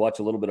chance to watch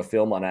a little bit of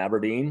film on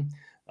Aberdeen.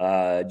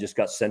 Just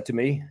got sent to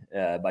me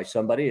by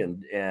somebody,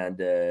 and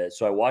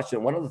so I watched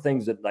it. One of the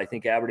things that I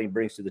think Aberdeen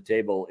brings to the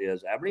table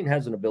is Aberdeen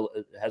has an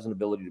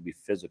ability to be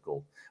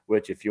physical,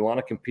 which if you want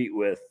to compete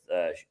with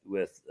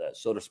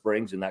Soda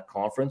Springs in that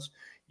conference,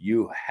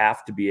 you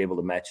have to be able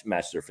to match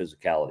their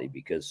physicality,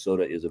 because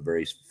Soda is a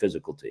very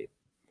physical team.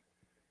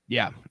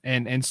 Yeah,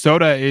 and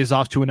Soda is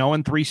off to an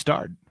 0-3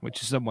 start,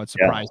 which is somewhat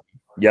surprising.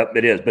 Yep,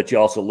 it is. But you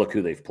also look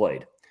who they've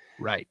played.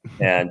 Right.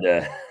 And,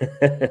 there's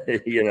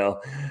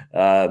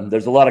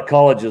a lot of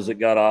colleges that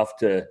got off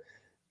to,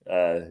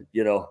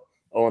 0-3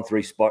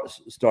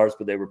 starts,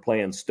 but they were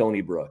playing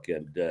Stony Brook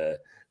and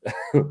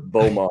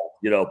Beaumont,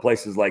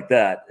 places like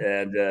that.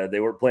 And they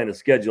weren't playing a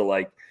schedule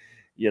like,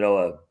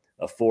 a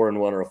 4-1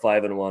 or a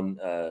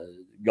 5-1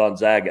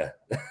 Gonzaga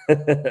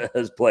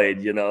has played,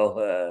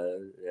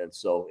 and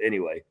so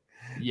anyway.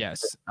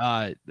 Yes.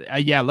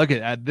 Look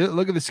at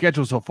the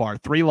schedule so far.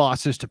 3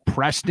 losses to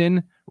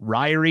Preston,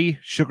 Ryrie,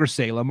 Sugar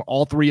Salem.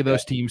 All 3 of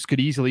those teams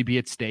could easily be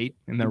at state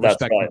in their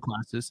respective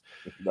classes.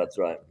 That's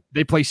right.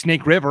 They play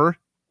Snake River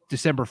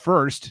December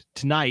 1st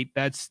tonight.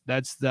 That's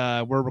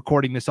we're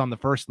recording this on the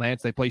 1st,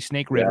 Lance. They play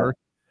Snake River.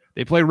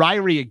 They play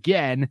Ryrie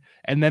again,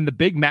 and then the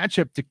big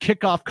matchup to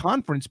kick off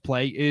conference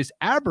play is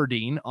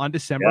Aberdeen on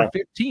December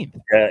 15th.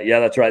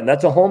 Yeah, that's right. And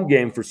that's a home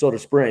game for Soda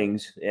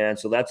Springs, and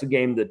so that's a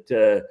game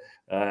that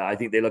I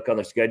think they look on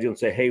their schedule and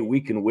say, "Hey,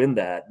 we can win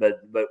that." But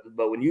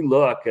when you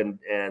look and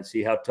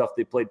see how tough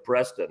they played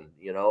Preston,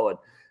 and a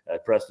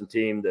Preston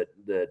team that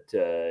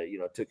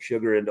took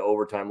Sugar into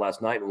overtime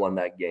last night and won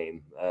that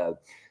game.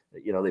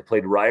 They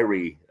played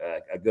Ryrie,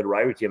 a good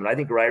Ryrie team. And I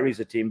think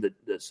Ryrie's a team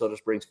that Soda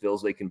Springs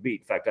feels they can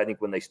beat. In fact, I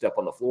think when they step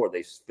on the floor,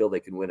 they feel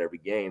they can win every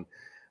game.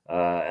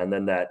 And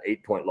then that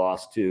 8-point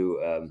loss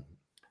to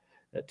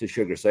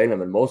Sugar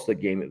Salem. And most of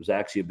the game, it was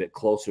actually a bit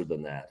closer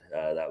than that.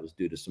 That was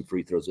due to some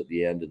free throws at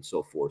the end and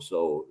so forth.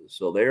 So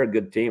they're a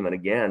good team. And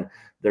again,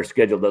 their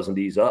schedule doesn't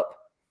ease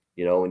up.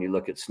 When you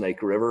look at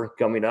Snake River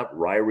coming up,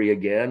 Ryrie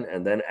again,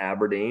 and then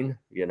Aberdeen,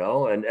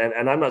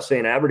 and I'm not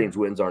saying Aberdeen's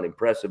wins aren't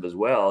impressive as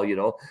well.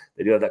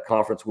 They do have that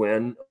conference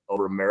win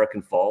over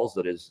American Falls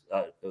that is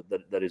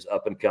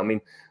up and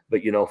coming,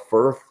 but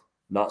Firth,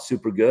 not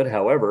super good.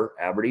 However,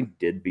 Aberdeen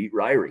did beat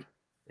Ryrie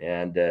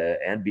and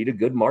beat a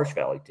good Marsh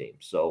Valley team.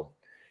 So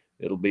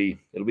it'll be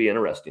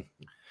interesting.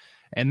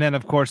 And then,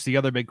 of course, the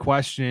other big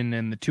question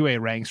in the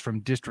 2A ranks from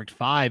District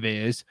 5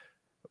 is,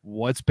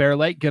 what's Bear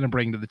Lake going to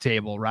bring to the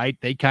table, right?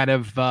 They kind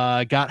of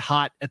got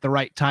hot at the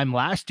right time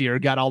last year,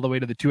 got all the way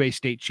to the 2A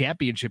state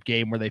championship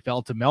game where they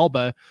fell to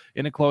Melba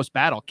in a close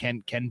battle.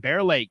 Can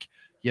Bear Lake,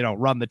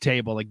 run the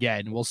table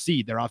again? We'll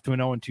see. They're off to an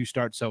 0-2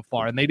 start so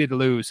far, and they did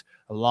lose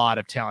a lot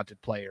of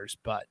talented players.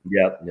 But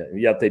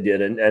Yep, they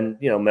did. And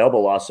Melba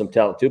lost some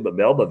talent too, but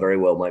Melba very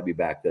well might be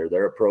back there.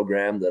 They're a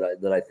program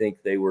that I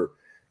think they were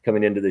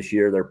coming into this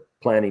year. They're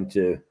planning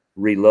to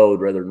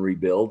reload rather than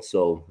rebuild.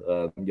 So,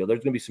 there's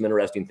going to be some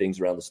interesting things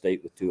around the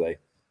state with 2A.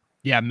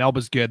 Yeah,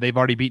 Melba's good. They've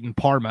already beaten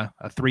Parma,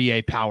 a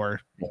 3A power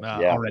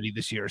already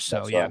this year.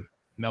 So, right.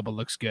 Melba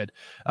looks good.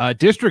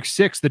 District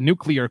 6, the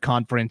nuclear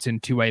conference in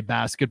 2A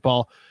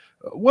basketball.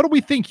 What do we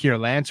think here,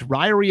 Lance?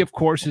 Ryrie, of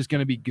course, is going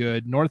to be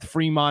good. North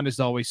Fremont is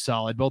always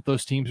solid. Both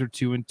those teams are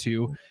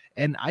 2-2.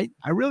 And I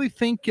really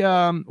think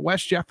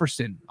West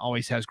Jefferson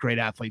always has great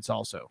athletes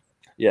also.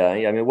 Yeah,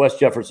 I mean, West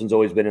Jefferson's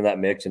always been in that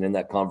mix and in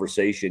that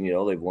conversation.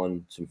 They've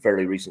won some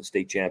fairly recent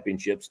state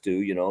championships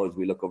too, as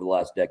we look over the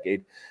last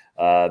decade.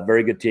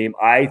 Very good team.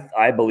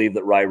 I believe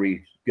that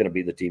Ryrie going to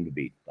be the team to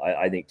beat.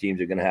 I think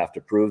teams are going to have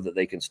to prove that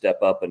they can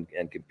step up and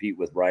compete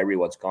with Ryrie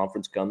once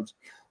conference comes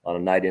on a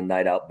night in,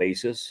 night out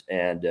basis.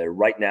 And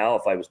right now,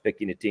 if I was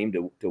picking a team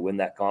to win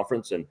that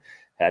conference and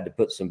had to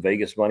put some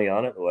Vegas money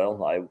on it,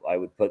 well, I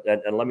would put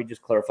that. And let me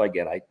just clarify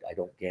again, I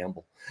don't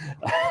gamble.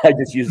 I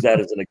just use that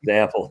as an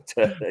example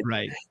to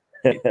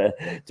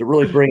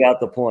really bring out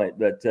the point.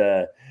 But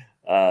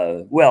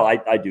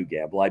I do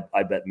gamble.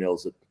 I bet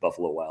Mills at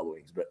Buffalo Wild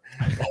Wings, but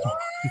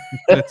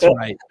that's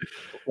right.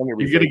 You're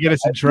going to get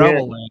us in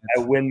trouble. I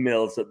win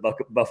Mills at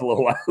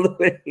Buffalo Wild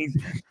Wings,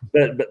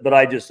 but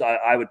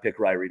I would pick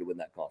Ryrie to win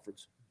that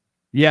conference.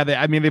 Yeah,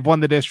 they've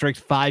won the district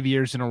 5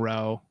 years in a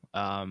row.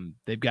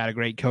 They've got a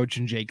great coach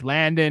in Jake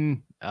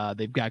Landon.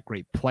 They've got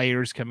great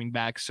players coming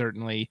back,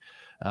 certainly.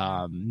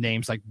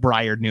 Names like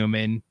Briar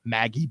Newman,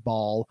 Maggie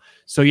Ball.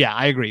 So yeah,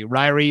 I agree.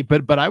 Ryrie,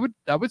 but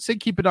I would say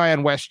keep an eye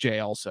on West J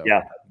also.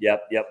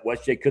 Yep.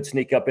 West J could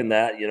sneak up in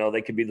that.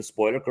 They could be the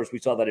spoiler. Of course, we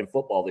saw that in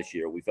football this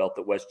year. We felt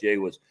that West J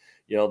was,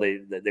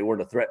 they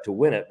weren't a threat to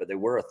win it, but they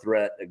were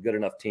a good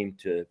enough team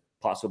to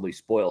possibly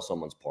spoil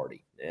someone's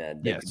party.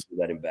 And they can do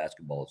that in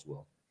basketball as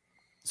well.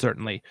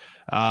 Certainly.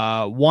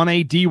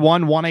 1A D1,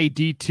 1A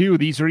D2.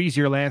 These are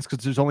easier, Lance,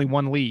 because there's only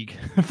one league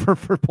for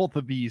both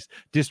of these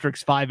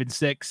districts, 5 and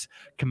 6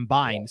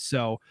 combined.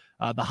 So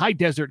the High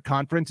Desert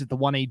Conference at the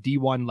 1A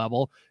D1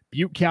 level,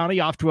 Butte County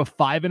off to a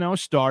 5-0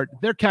 start.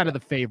 They're kind of the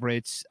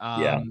favorites.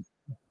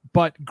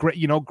 But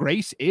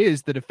Grace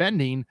is the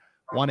defending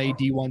 1A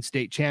D1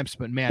 state champs.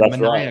 But man,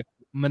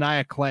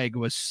 Mania Clegg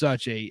was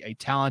such a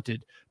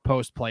talented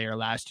post player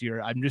last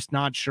year. I'm just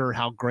not sure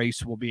how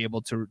Grace will be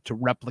able to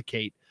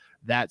replicate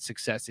that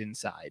success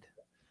inside.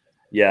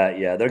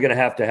 Yeah. They're going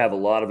to have a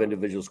lot of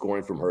individual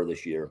scoring from her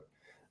this year.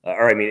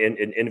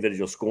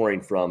 Individual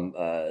scoring from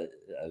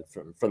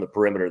the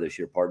perimeter this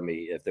year, pardon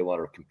me, if they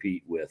want to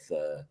compete with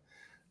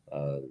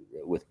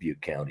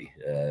Butte County.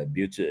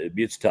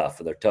 Butte's tough.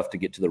 They're tough to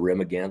get to the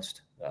rim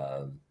against.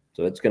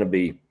 So it's going to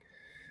be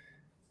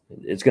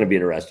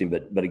interesting,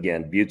 but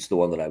again, Butte's the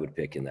one that I would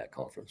pick in that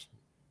conference.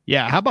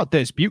 Yeah, how about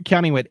this? Butte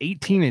County went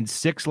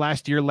 18-6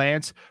 last year,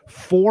 Lance.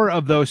 4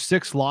 of those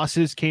 6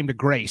 losses came to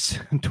Grace,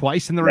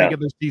 twice in the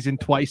regular season,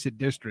 twice at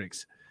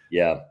districts.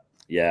 Yeah.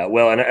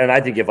 Well, and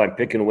I think if I'm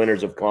picking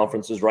winners of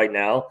conferences right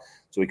now,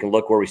 so we can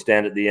look where we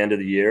stand at the end of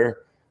the year,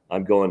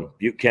 I'm going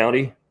Butte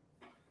County.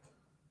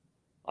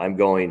 I'm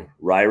going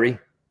Ryrie.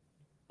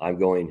 I'm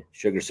going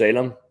Sugar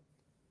Salem.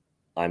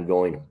 I'm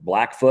going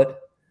Blackfoot,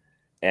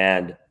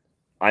 and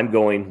I'm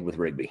going with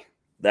Rigby.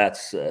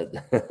 That's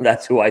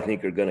who I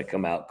think are going to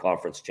come out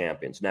conference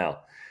champions.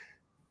 Now,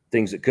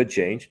 things that could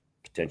change,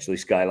 potentially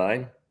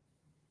Skyline,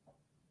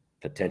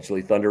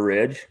 potentially Thunder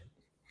Ridge,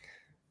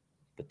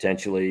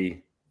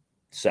 potentially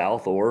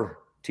South or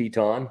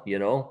Teton,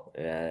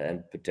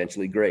 and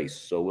potentially Grace.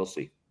 So we'll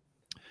see.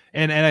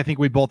 And I think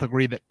we both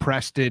agree that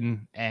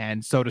Preston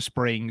and Soda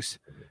Springs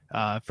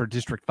for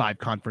District 5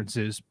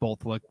 conferences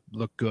both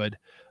look good.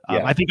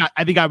 I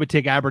think I would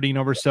take Aberdeen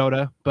over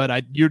Soda,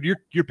 but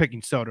you're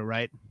picking Soda,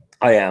 right?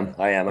 I am.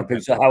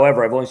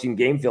 However, I've only seen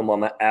game film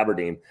on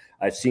Aberdeen.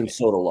 I've seen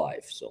Soda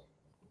live. So,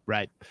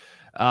 right.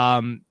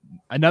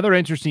 Another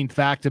interesting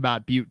fact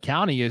about Butte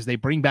County is they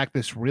bring back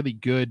this really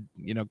good,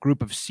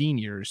 group of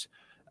seniors.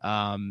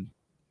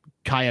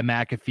 Kaya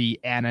McAfee,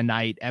 Anna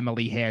Knight,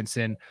 Emily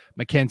Hansen,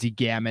 Mackenzie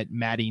Gammett,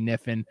 Maddie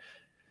Niffen.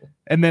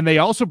 And then they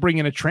also bring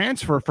in a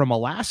transfer from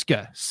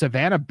Alaska.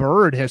 Savannah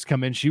Bird has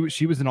come in. She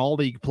was an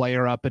all-league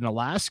player up in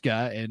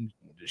Alaska, and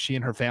she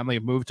and her family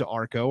have moved to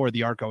Arco or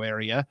the Arco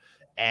area.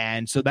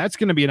 And so that's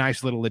going to be a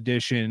nice little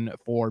addition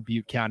for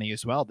Butte County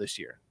as well this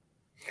year.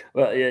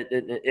 Well,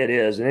 it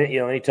is. And,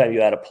 anytime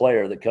you add a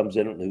player that comes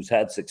in who's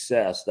had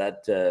success,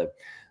 that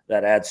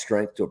adds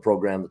strength to a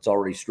program that's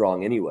already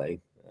strong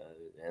anyway.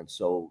 And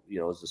so,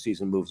 as the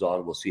season moves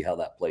on, we'll see how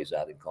that plays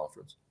out in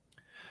conference.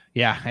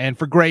 Yeah, and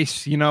for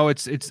Grace,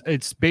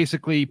 it's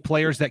basically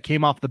players that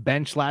came off the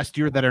bench last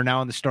year that are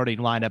now in the starting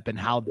lineup, and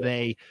how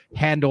they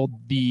handled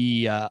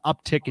the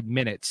uptick in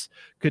minutes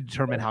could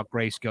determine how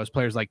Grace goes.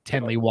 Players like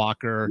Tenley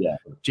Walker,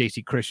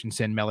 J.C.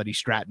 Christensen, Melody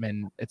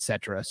Stratman,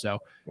 etc. So,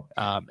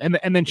 and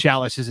then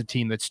Chalice is a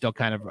team that's still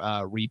kind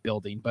of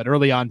rebuilding. But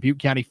early on, Butte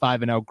County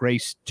 5-0,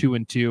 Grace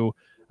 2-2.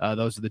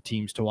 Those are the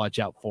teams to watch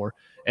out for.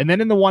 And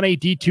then in the 1A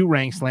D2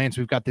 ranks, Lance,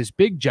 we've got this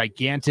big,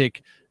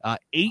 gigantic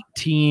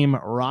 8-team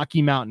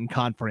Rocky Mountain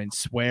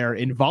Conference where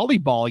in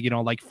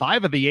volleyball, like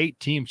 5 of the 8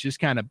 teams just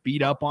kind of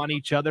beat up on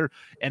each other.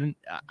 And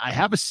I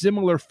have a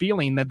similar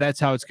feeling that that's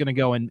how it's going to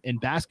go in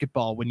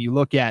basketball. When you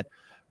look at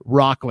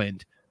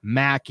Rockland,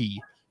 Mackey,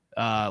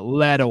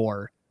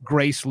 Leadore,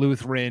 Grace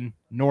Lutheran,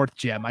 North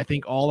Gem, I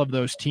think all of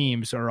those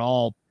teams are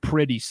all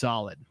pretty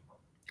solid.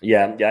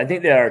 Yeah, I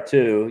think they are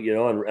too,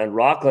 and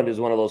Rockland is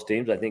one of those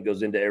teams I think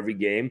goes into every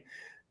game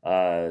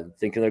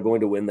thinking they're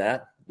going to win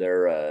that.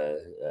 They're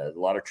a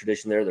lot of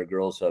tradition there. Their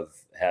girls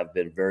have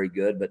been very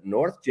good. But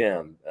North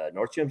Gem's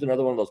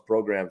another one of those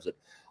programs that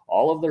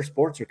all of their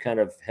sports are kind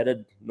of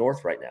headed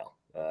north right now.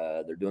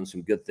 They're doing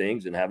some good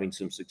things and having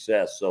some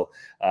success. So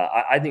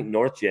I think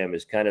North Gem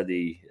is kind of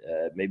the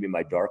maybe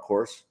my dark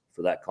horse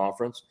for that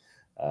conference.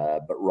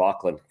 But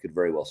Rockland could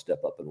very well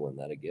step up and win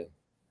that again.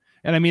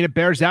 And I mean, it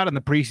bears out in the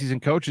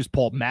preseason coaches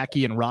poll.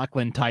 Mackey and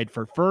Rockland tied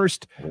for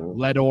first.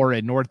 Leadore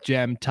and North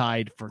Gem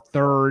tied for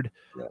third.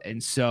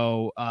 And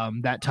so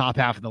that top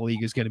half of the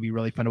league is going to be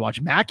really fun to watch.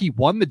 Mackey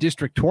won the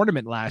district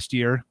tournament last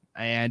year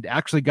and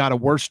actually got a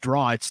worse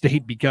draw at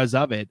state because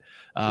of it.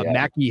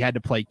 Mackey had to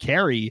play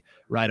Cary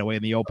right away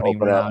in the opening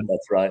round.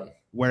 That's right.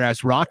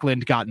 Whereas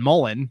Rockland got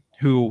Mullen,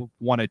 who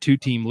won a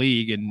 2-team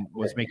league and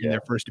was making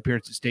their first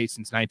appearance at state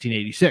since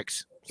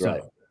 1986.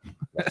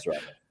 That's right.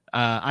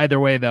 Either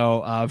way,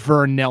 though,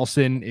 Vern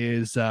Nelson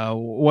is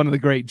one of the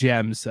great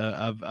gems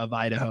of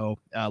Idaho,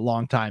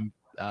 longtime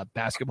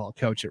basketball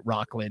coach at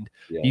Rockland.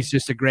 Yeah. He's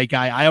just a great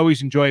guy. I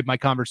always enjoyed my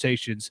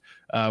conversations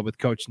with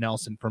Coach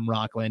Nelson from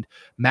Rockland.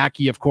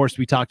 Mackey, of course,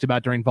 we talked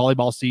about during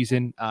volleyball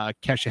season.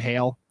 Kesha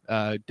Hale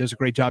does a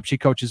great job. She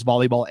coaches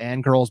volleyball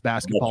and girls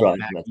basketball.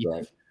 That's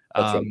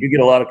right. You get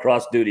a lot of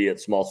cross duty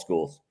at small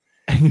schools.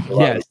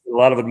 A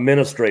lot of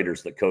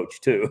administrators that coach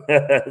too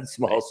at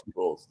small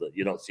schools that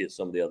you don't see at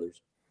some of the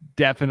others.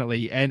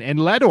 Definitely. And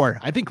Leadore,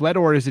 I think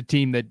Leadore is a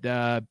team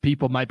that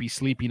people might be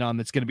sleeping on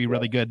that's going to be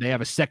really good. They have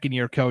a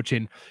second-year coach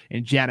in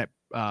Janet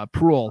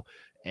Pruill,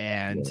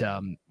 and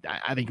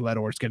I think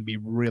Leadore is going to be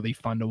really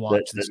fun to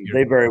watch this year.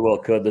 They very well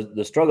could.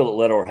 The struggle that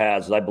Leadore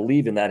has is I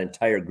believe in that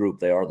entire group,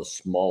 they are the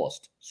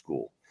smallest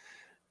school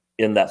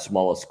in that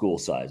smallest school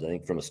size, I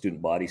think, from a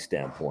student body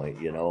standpoint,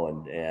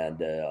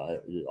 and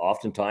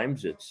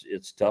oftentimes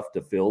it's tough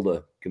to field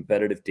a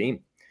competitive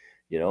team.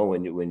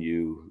 When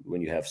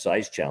you have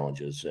size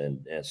challenges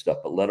and stuff,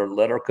 but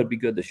Leadore could be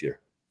good this year.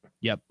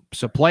 Yep.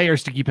 So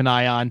players to keep an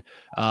eye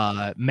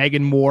on.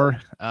 Megan Moore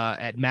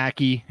at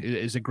Mackey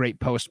is a great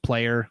post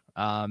player.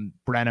 Brenna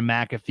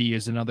McAfee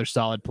is another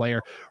solid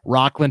player.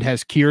 Rockland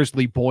has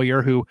Kearsley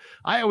Boyer, who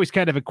I always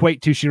kind of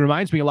equate to. She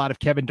reminds me a lot of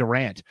Kevin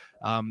Durant.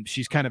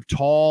 She's kind of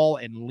tall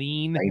and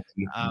lean,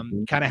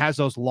 kind of has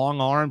those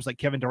long arms like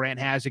Kevin Durant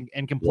has,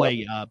 and can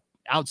play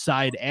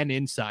outside and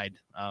inside.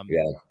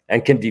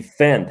 And can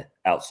defend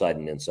outside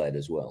and inside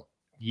as well.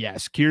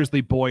 Yes,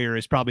 Kearsley Boyer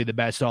is probably the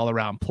best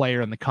all-around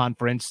player in the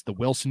conference. The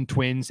Wilson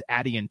twins,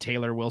 Addie and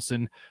Taylor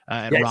Wilson.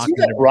 At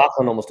Rockland.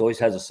 Rockland almost always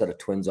has a set of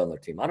twins on their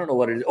team. I don't know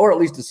what it is, or at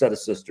least a set of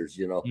sisters,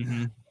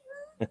 Mm-hmm.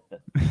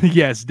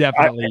 Yes,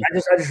 definitely.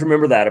 I just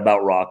remember that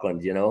about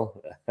Rockland,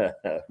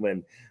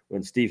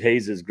 when Steve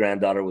Hayes'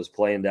 granddaughter was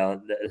playing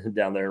down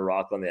there in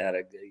Rockland, they had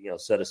a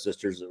set of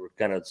sisters that were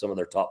kind of some of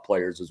their top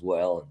players as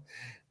well.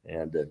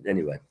 And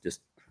anyway,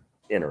 just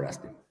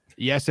interesting.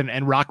 Yes,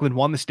 and Rockland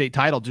won the state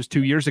title just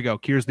 2 years ago.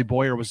 Kearsley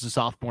Boyer was the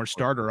sophomore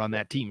starter on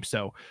that team,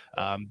 so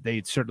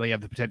they certainly have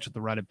the potential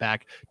to run it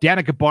back.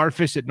 Danica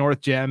Barfus at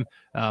North Gem,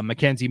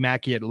 Mackenzie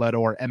Mackey at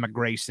Leadore, Emma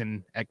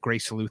Grayson at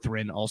Grace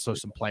Lutheran, also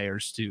some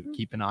players to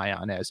keep an eye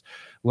on. As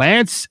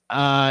Lance,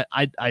 I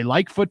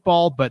like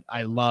football, but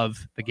I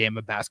love the game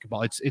of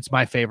basketball. It's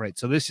my favorite.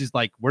 So this is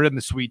like we're in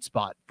the sweet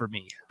spot for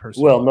me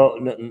personally. Well,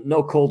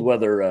 no cold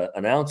weather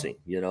announcing.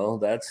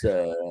 That's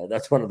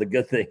one of the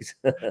good things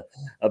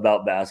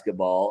about basketball.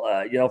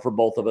 For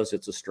both of us,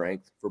 it's a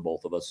strength for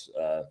both of us.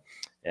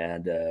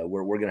 And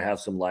we're going to have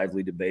some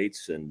lively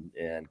debates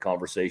and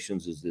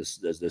conversations as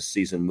this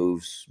season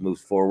moves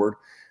forward.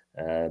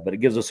 But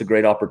it gives us a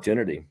great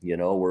opportunity.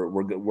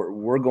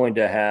 We're going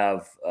to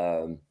have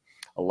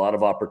a lot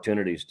of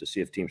opportunities to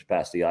see if teams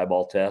pass the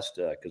eyeball test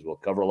because we'll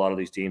cover a lot of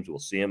these teams. We'll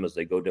see them as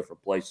they go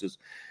different places.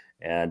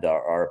 And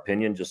our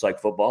opinion, just like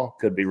football,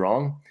 could be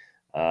wrong,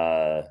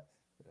 but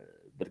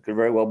it could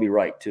very well be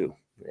right too.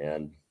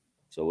 And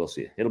So we'll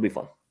see. It'll be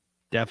fun.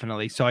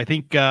 Definitely. So I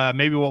think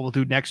maybe what we'll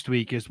do next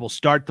week is we'll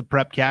start the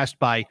prep cast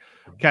by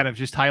kind of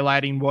just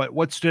highlighting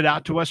what stood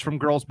out to us from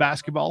girls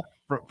basketball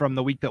from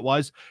the week that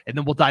was, and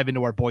then we'll dive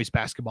into our boys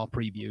basketball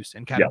previews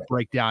and kind of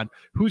break down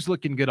who's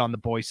looking good on the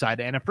boys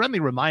side. And a friendly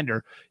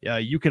reminder,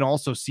 you can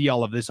also see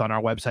all of this on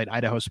our website,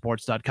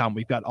 idahosports.com.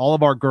 We've got all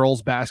of our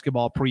girls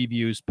basketball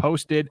previews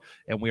posted,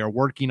 and we are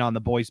working on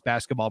the boys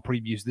basketball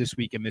previews this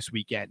week and this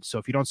weekend. So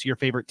if you don't see your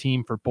favorite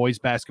team for boys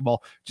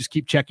basketball, just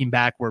keep checking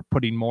back. We're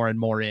putting more and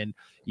more in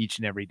each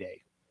and every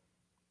day.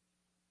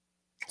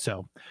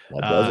 So,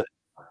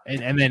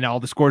 and then all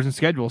the scores and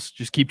schedules,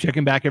 just keep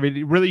checking back every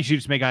day. Really, you should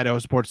just make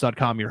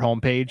idahosports.com your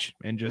homepage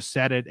and just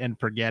set it and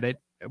forget it.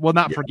 Well,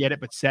 not forget it,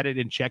 but set it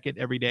and check it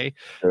every day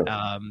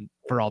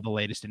for all the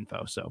latest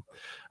info. So,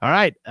 all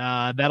right,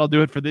 that'll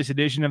do it for this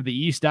edition of the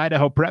East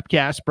Idaho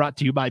Prepcast, brought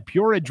to you by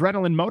Pure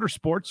Adrenaline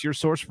Motorsports, your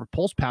source for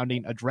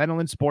pulse-pounding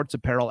adrenaline sports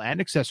apparel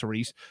and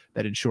accessories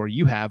that ensure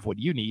you have what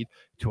you need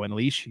to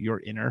unleash your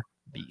inner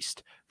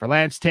beast. For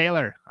Lance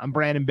Taylor, I'm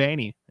Brandon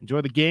Baney.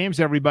 Enjoy the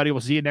games, everybody.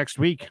 We'll see you next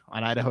week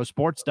on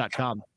idahosports.com.